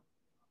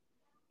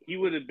he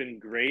would have been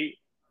great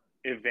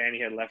if Vanney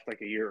had left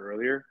like a year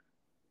earlier,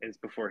 and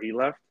before he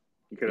left,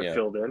 he could have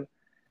filled in.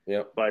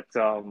 Yeah. But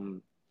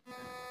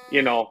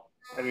you know,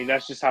 I mean,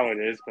 that's just how it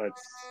is. But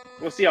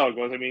we'll see how it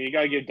goes. I mean, you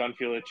gotta give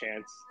Dunfield a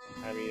chance.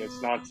 I mean,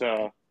 it's not.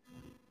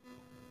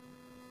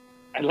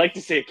 I'd like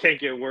to say it can't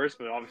get worse,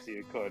 but obviously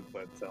it could.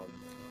 But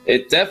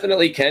It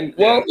definitely can.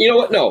 Yeah. Well, you know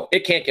what? No,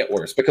 it can't get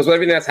worse because with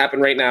everything that's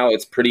happened right now,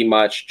 it's pretty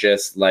much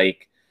just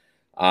like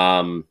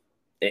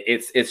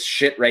it's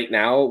shit right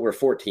now. We're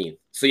 14th.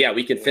 So yeah,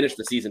 we can finish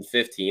the season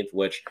 15th,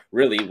 which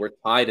really we're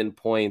tied in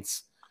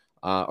points.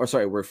 Or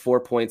sorry, we're 4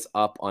 points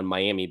up on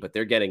Miami, but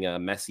they're getting a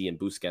Messi and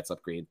Busquets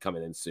upgrade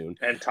coming in soon.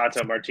 And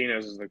Tata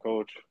Martinez is the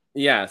coach.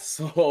 Yeah,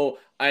 so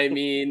I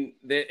mean,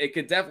 it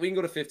could definitely we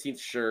can go to 15th,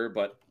 sure,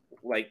 but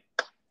like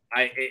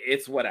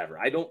it's whatever.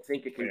 I don't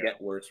think it can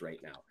get worse right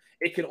now.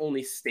 It can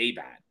only stay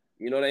bad.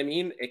 You know what I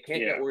mean? It can't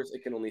get worse.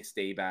 It can only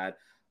stay bad.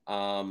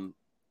 The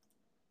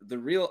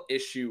real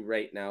issue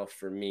right now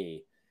for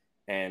me,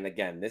 and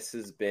again, this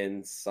has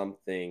been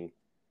something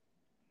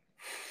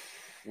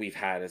we've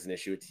had as an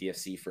issue at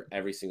TFC for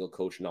every single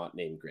coach not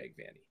named Greg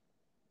Vanney.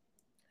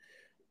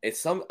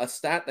 It's a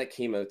stat that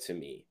came out to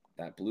me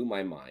that blew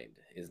my mind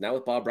is now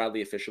with Bob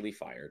Bradley officially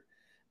fired,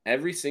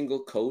 every single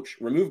coach,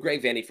 remove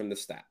Greg Vanney from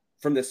this stat,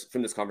 from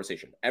this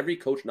conversation. Every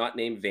coach not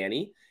named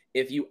Vanney,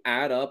 if you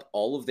add up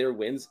all of their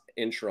wins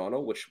in Toronto,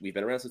 which we've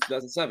been around since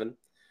 2007,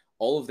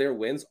 all of their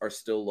wins are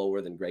still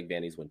lower than Greg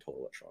Vanney's win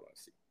total at Toronto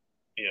FC.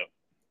 Yeah.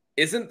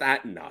 Isn't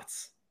that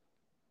nuts?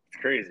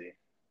 It's crazy.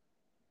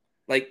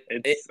 Like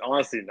it's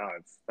honestly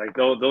nuts. Like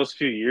those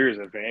few years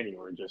of Vanney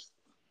were just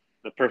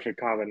the perfect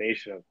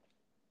combination of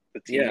the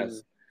team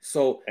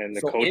and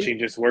the coaching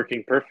just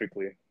working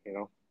perfectly, you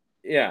know?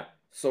 Yeah.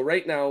 So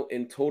right now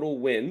in total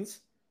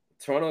wins,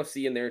 Toronto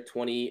FC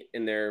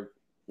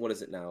what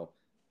is it now?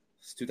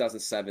 It's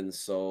 2007,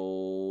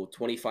 so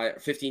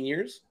 15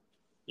 years?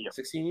 Yep.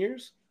 16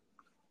 years?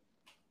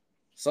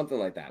 Something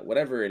like that.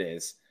 Whatever it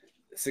is.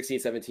 16,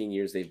 17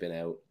 years they've been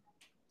out.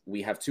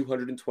 We have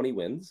 220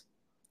 wins.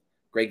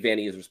 Greg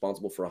Vanney is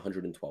responsible for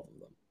 112 of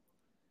them.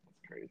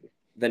 That's crazy.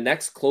 The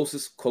next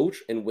closest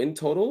coach in win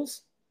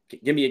totals,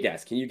 give me a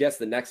guess. Can you guess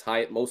the next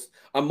most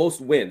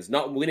wins?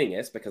 Not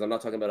winningest, because I'm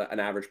not talking about an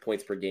average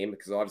points per game,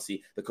 because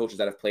obviously the coaches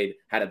that have played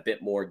had a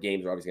bit more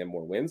games are obviously going to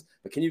have more wins.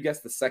 But can you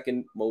guess the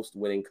second most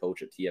winning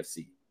coach at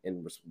TFC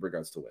in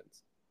regards to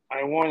wins?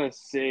 I want to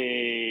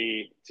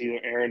say it's either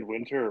Aaron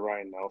Winter or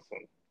Ryan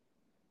Nelson.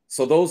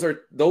 So those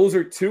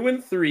are 2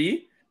 and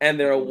 3, and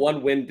they're a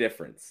 1-win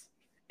difference.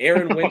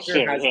 Aaron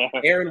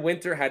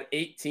Winter had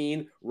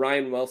 18.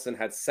 Ryan Nelson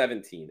had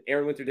 17.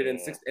 Aaron Winter did in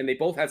 6, and they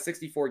both had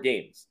 64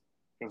 games.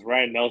 Because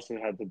Ryan Nelson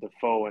had the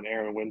Defoe, and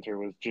Aaron Winter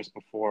was just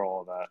before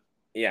all that.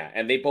 Yeah,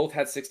 and they both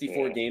had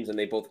 64 games, and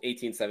they both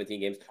 18, 17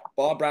 games.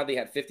 Bob Bradley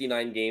had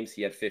 59 games.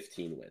 He had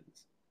 15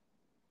 wins.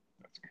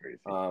 That's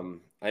crazy.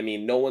 I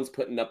mean, no one's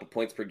putting up a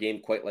points per game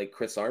quite like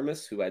Chris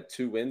Armas, who had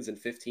 2 wins in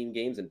 15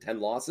 games and 10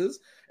 losses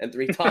and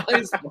 3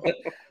 ties.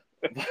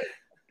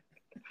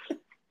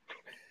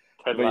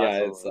 but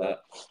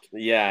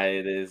yeah,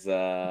 it is.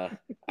 And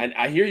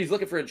I hear he's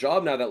looking for a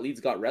job now that Leeds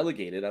got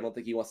relegated. I don't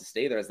think he wants to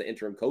stay there as the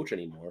interim coach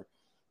anymore.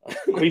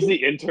 He's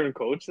the interim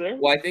coach there?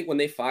 Well, I think when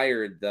they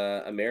fired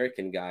the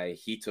American guy,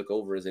 he took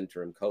over as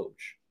interim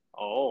coach.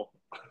 Oh.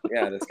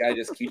 Yeah, this guy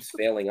just keeps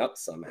failing up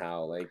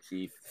somehow. Like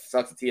he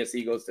sucks at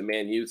TFC, goes to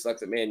Man U,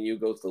 sucks at Man U,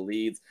 goes to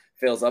Leeds,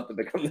 fails up to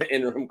become the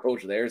interim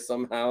coach there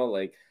somehow.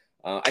 Like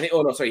I think.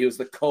 Oh no, sorry, he was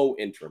the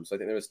co-interim. So I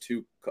think there was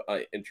 2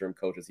 interim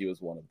coaches. He was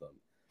one of them.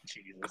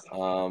 Jesus.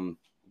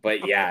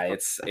 But yeah,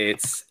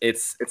 it's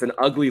an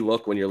ugly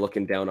look when you're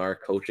looking down our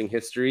coaching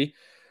history.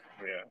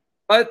 Yeah.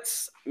 But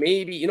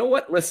maybe, you know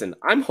what? Listen,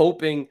 I'm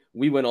hoping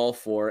we win all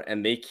 4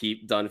 and they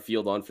keep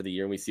Dunfield on for the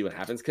year and we see what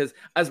happens. Because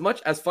as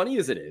funny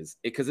as it is,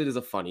 because it is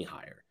a funny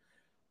hire.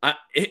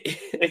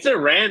 It's a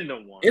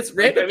random one. It's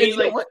random. Like, I mean,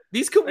 you know what?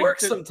 These could work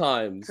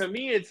sometimes. To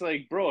me, it's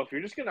like, bro, if you're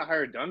just going to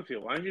hire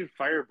Dunfield, why don't you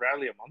fire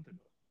Bradley a month ago?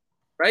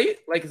 Right?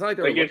 Like, it's not like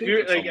they're if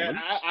you're like,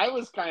 I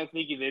was kind of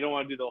thinking they don't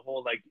want to do the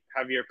whole like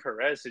Javier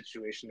Perez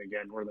situation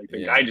again, where like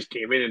the guy just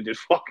came in and did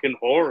fucking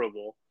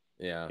horrible.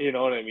 Yeah. You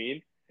know what I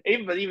mean?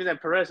 Even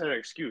that Perez had an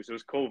excuse. It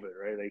was COVID,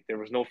 right? Like there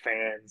was no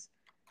fans.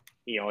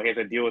 You know, he had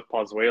to deal with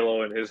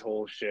Pozuelo and his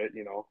whole shit.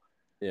 You know.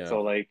 Yeah.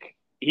 So like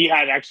he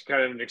had actually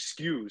kind of an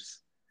excuse.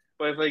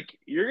 But if like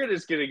you're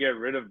just gonna get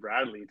rid of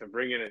Bradley to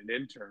bring in an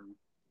intern,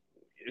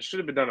 it should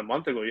have been done a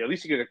month ago. At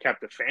least you could have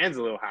kept the fans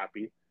a little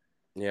happy.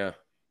 Yeah.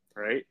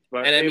 Right.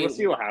 But I mean, we'll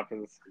see what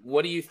happens.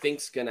 What do you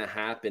think's gonna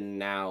happen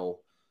now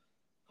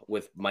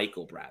with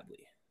Michael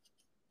Bradley?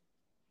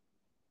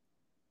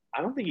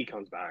 I don't think he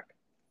comes back.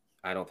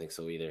 I don't think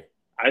so either.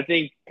 I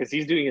think because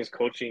he's doing his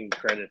coaching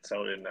credits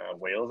out in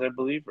Wales, I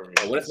believe. Or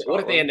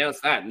what if they announce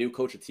that new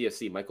coach at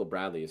TFC, Michael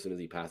Bradley, as soon as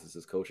he passes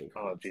his coaching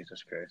credits? Oh,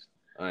 Jesus Christ!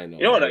 I know.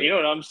 You know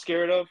what I'm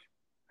scared of?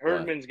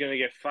 Herdman's gonna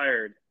get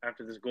fired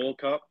after this Gold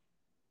Cup,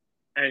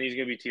 and he's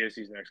gonna be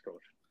TFC's next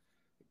coach.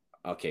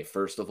 Okay,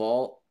 first of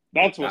all,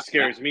 that's what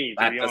scares me.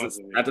 That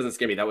doesn't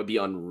scare me. That would be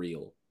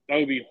unreal. That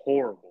would be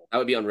horrible. That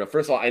would be unreal.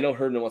 First of all, I know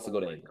Herdman wants to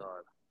go to England.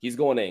 God. He's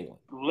going to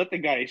England. Let the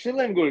guy. You should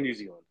let him go to New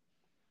Zealand.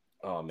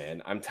 Oh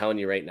man, I'm telling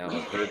you right now,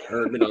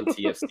 Herdman on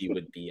TFC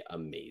would be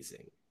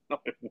amazing. No,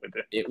 it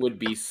wouldn't. It would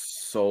be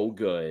so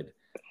good.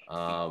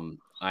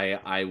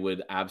 I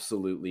would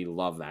absolutely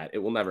love that. It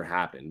will never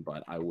happen,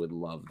 but I would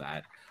love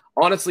that.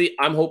 Honestly,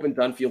 I'm hoping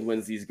Dunfield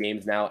wins these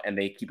games now and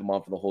they keep him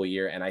on for the whole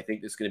year. And I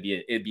think this is going to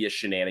be it'd be a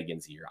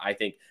shenanigans year. I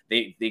think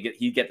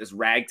he'd get this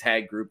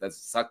ragtag group that's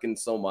sucking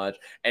so much,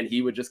 and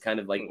he would just kind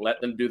of like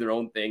let them do their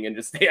own thing and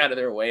just stay out of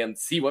their way and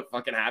see what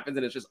fucking happens.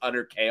 And it's just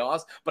utter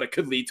chaos, but it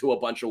could lead to a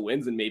bunch of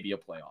wins and maybe a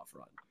playoff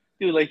run.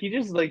 Dude, like he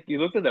just like you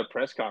looked at that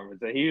press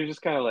conference and he was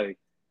just kind of like,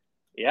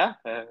 yeah.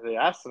 They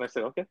asked and I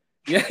said, okay.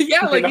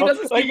 Yeah, like he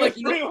doesn't seem like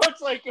pretty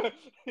much like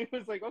he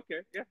was like,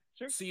 okay, yeah,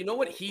 sure. So you know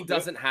what he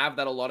doesn't have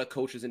that a lot of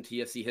coaches in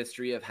TFC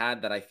history have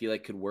had that I feel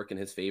like could work in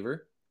his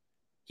favor?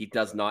 He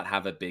does not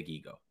have a big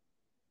ego.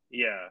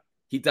 Yeah.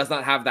 He does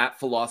not have that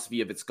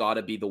philosophy of it's got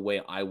to be the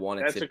way I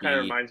want it to be. That's what kind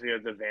of reminds me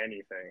of the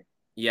Vanny thing.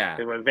 Yeah.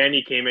 Because when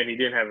Vanny came in, he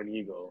didn't have an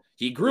ego.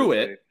 He grew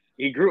it.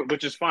 He grew,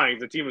 which is fine.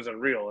 The team was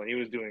unreal, and he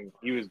was doing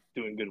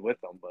good with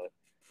them. But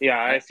yeah,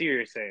 I see what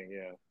you're saying.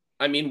 Yeah.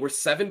 I mean, we're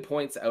 7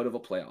 points out of a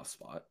playoff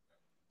spot.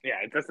 Yeah,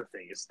 that's the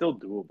thing. It's still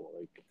doable.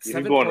 Like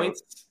 7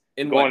 points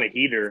go on a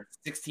heater.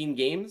 16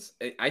 games.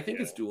 I think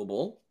it's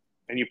doable.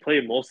 And you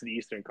play most of the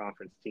Eastern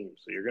Conference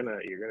teams, so you're gonna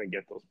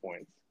get those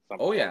points.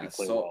 Oh yeah,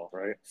 play well,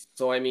 right?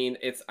 So I mean,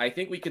 I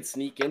think we could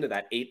sneak into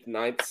that 8th,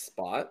 9th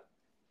spot,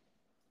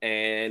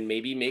 and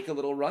maybe make a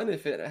little run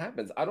if it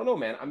happens. I don't know,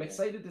 man. I'm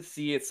excited to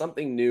see it.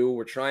 Something new.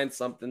 We're trying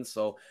something.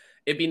 So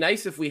it'd be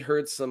nice if we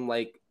heard some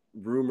like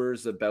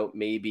rumors about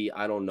maybe,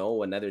 I don't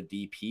know, another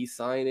DP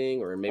signing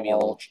or maybe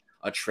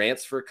a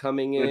transfer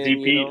coming in. The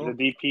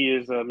DP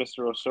is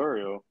Mr.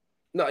 Osorio.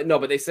 No,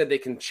 but they said they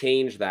can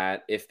change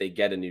that if they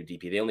get a new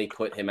DP. They only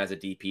put him as a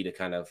DP to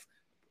kind of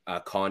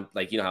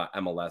like, you know how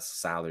MLS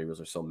salary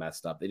rules are so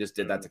messed up. They just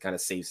did that to kind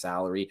of save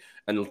salary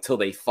until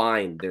they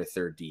find their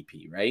third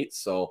DP, right?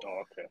 So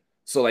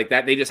So like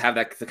that, they just have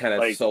that to kind of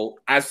like, so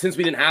since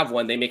we didn't have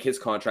one, they make his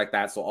contract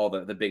that so all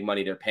the big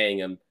money they're paying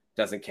him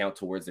doesn't count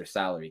towards their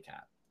salary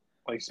cap.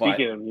 Like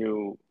speaking of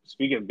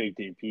big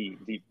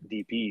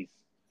DPs,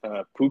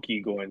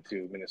 Pookie going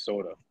to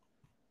Minnesota,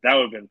 that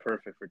would have been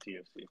perfect for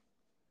TFC.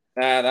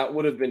 That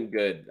would have been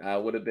good.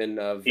 Would have been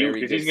very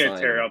good. He's going to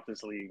tear up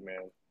this league,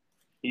 man.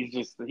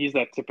 He's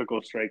that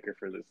typical striker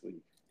for this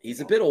league.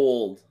 He's a bit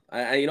old.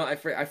 I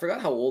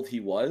forgot how old he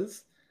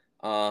was.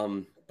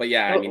 But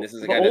yeah, I mean, this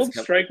is a guy that's old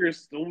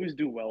strikers always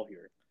do well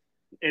here.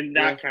 And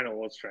that kind of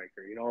old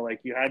striker, like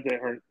you had to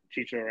hurt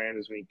Chicho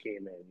Hernandez when he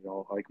came in,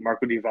 like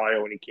Marco Di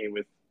Vaio when he came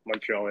with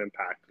Montreal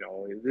Impact,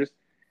 just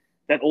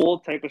that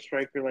old type of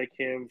striker like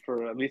him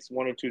for at least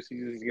 1 or 2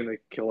 seasons, he's going to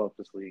kill up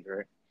this league,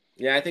 right?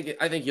 Yeah, I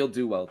think he'll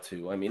do well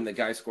too. I mean, the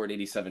guy scored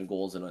 87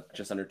 goals in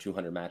just under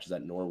 200 matches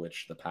at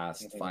Norwich the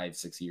past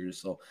 5-6 years,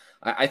 so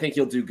I think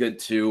he'll do good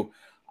too.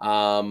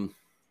 And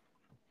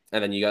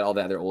then you got all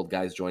the other old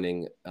guys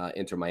joining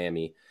Inter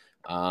Miami.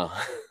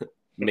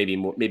 Maybe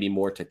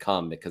more to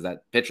come because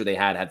that picture they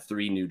had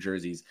 3 new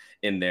jerseys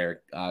in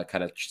their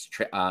kind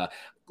of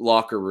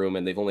locker room,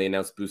 and they've only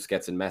announced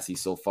Busquets and Messi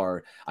so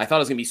far. I thought it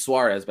was going to be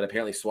Suarez, but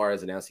apparently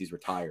Suarez announced he's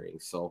retiring,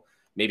 so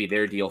maybe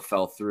their deal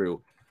fell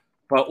through.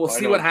 But we'll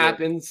see what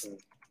happens.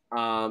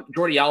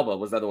 Jordi Alba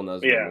was the other one that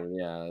was yeah.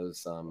 It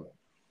was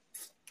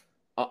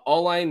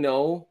all I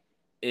know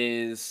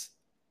is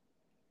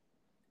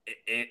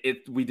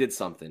we did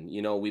something.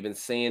 We've been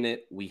saying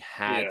it. We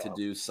had to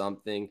do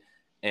something,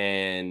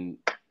 and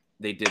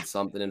they did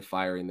something in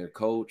firing their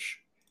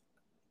coach.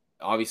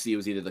 Obviously, it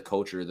was either the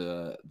coach or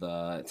the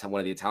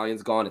one of the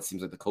Italians gone. It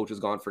seems like the coach is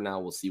gone for now.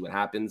 We'll see what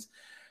happens.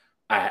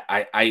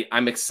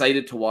 I'm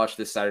excited to watch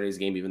this Saturday's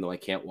game, even though I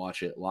can't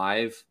watch it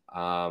live.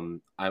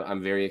 I'm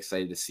very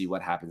excited to see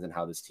what happens and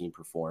how this team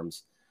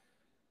performs.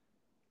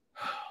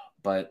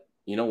 But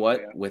you know what?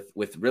 Yeah.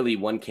 With really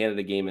one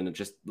Canada game and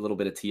just a little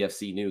bit of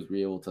TFC news,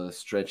 we're able to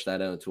stretch that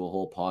out to a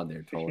whole pod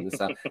there, Tone.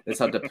 This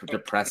how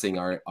depressing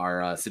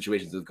our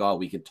situations have got.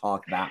 We can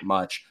talk that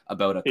much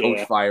about a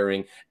coach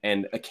firing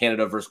and a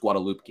Canada versus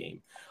Guadeloupe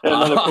game.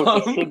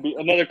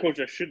 Another coach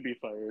that should be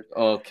fired.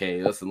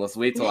 Okay, listen, let's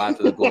wait till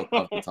after the Gold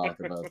Cup to talk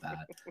about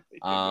that.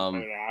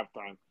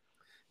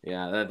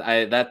 Yeah,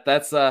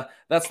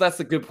 that's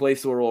a good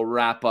place where we'll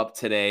wrap up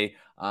today.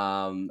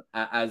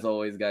 As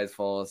always, guys,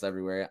 follow us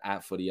everywhere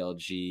at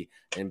FootyLG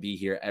and be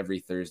here every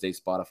Thursday,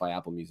 Spotify,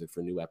 Apple Music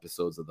for new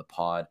episodes of the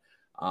pod.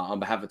 On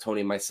behalf of Tony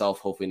and myself,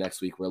 hopefully next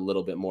week we're a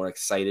little bit more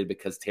excited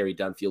because Terry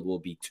Dunfield will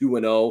be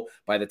 2-0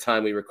 by the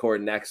time we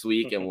record next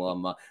week, and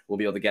we'll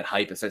be able to get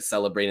hype and start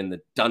celebrating the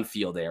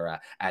Dunfield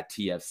era at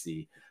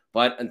TFC.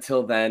 But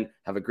until then,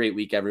 have a great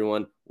week,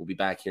 everyone. We'll be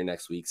back here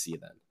next week. See you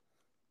then.